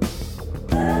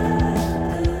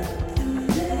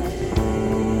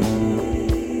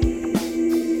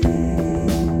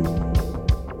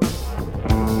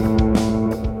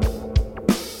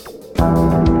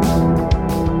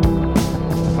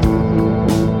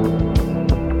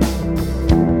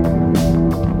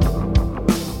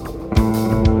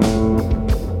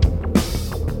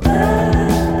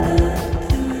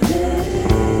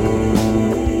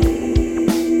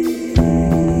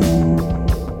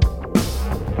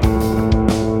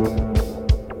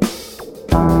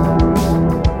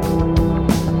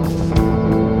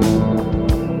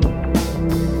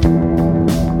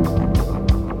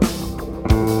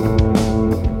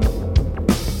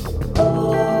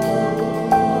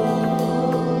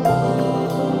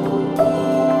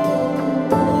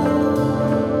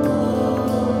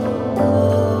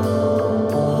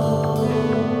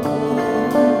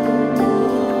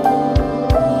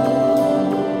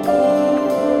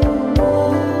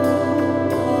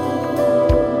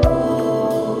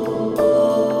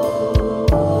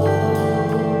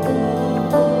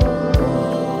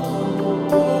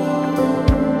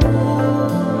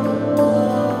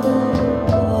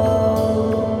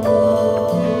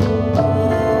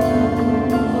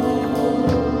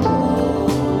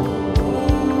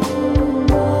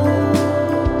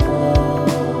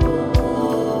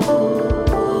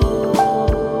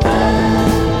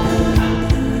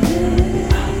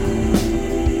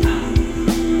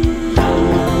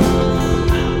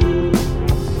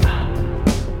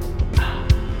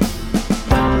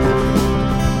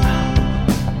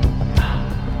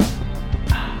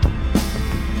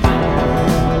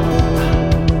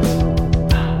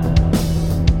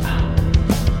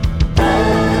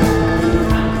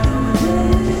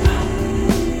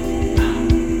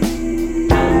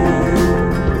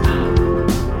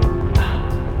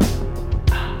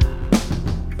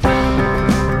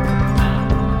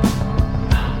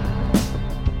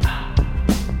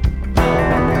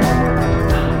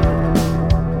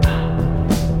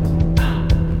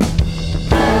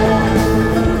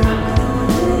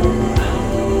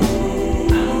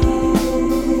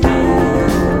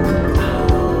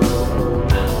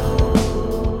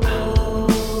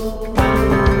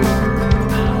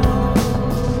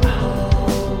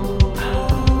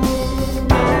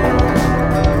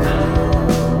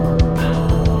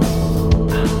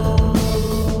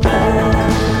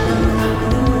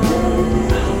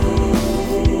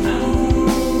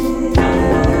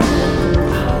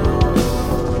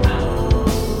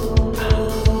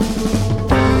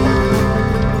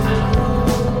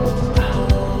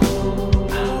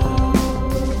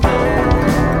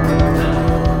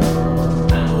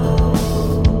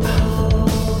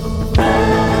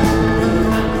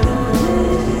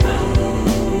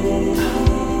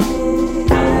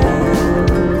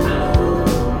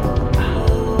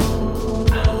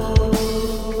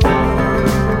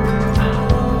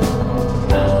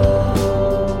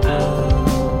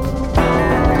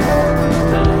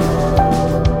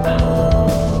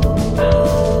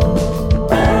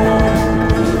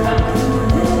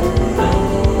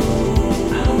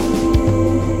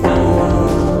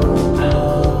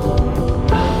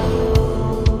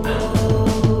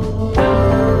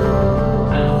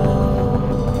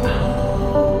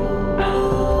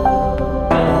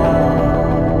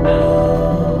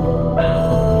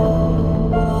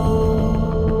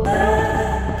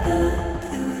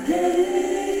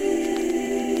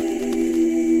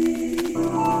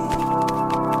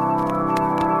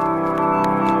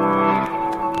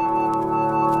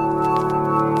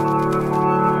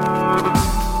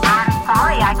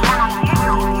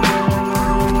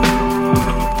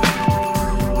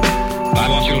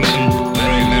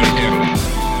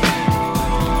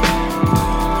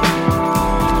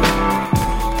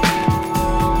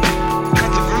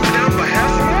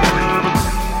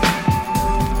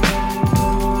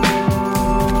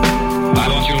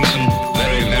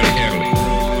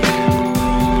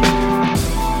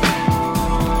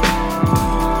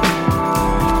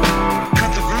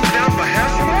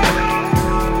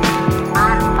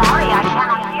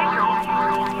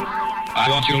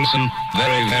 want you to listen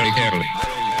very, very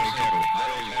carefully.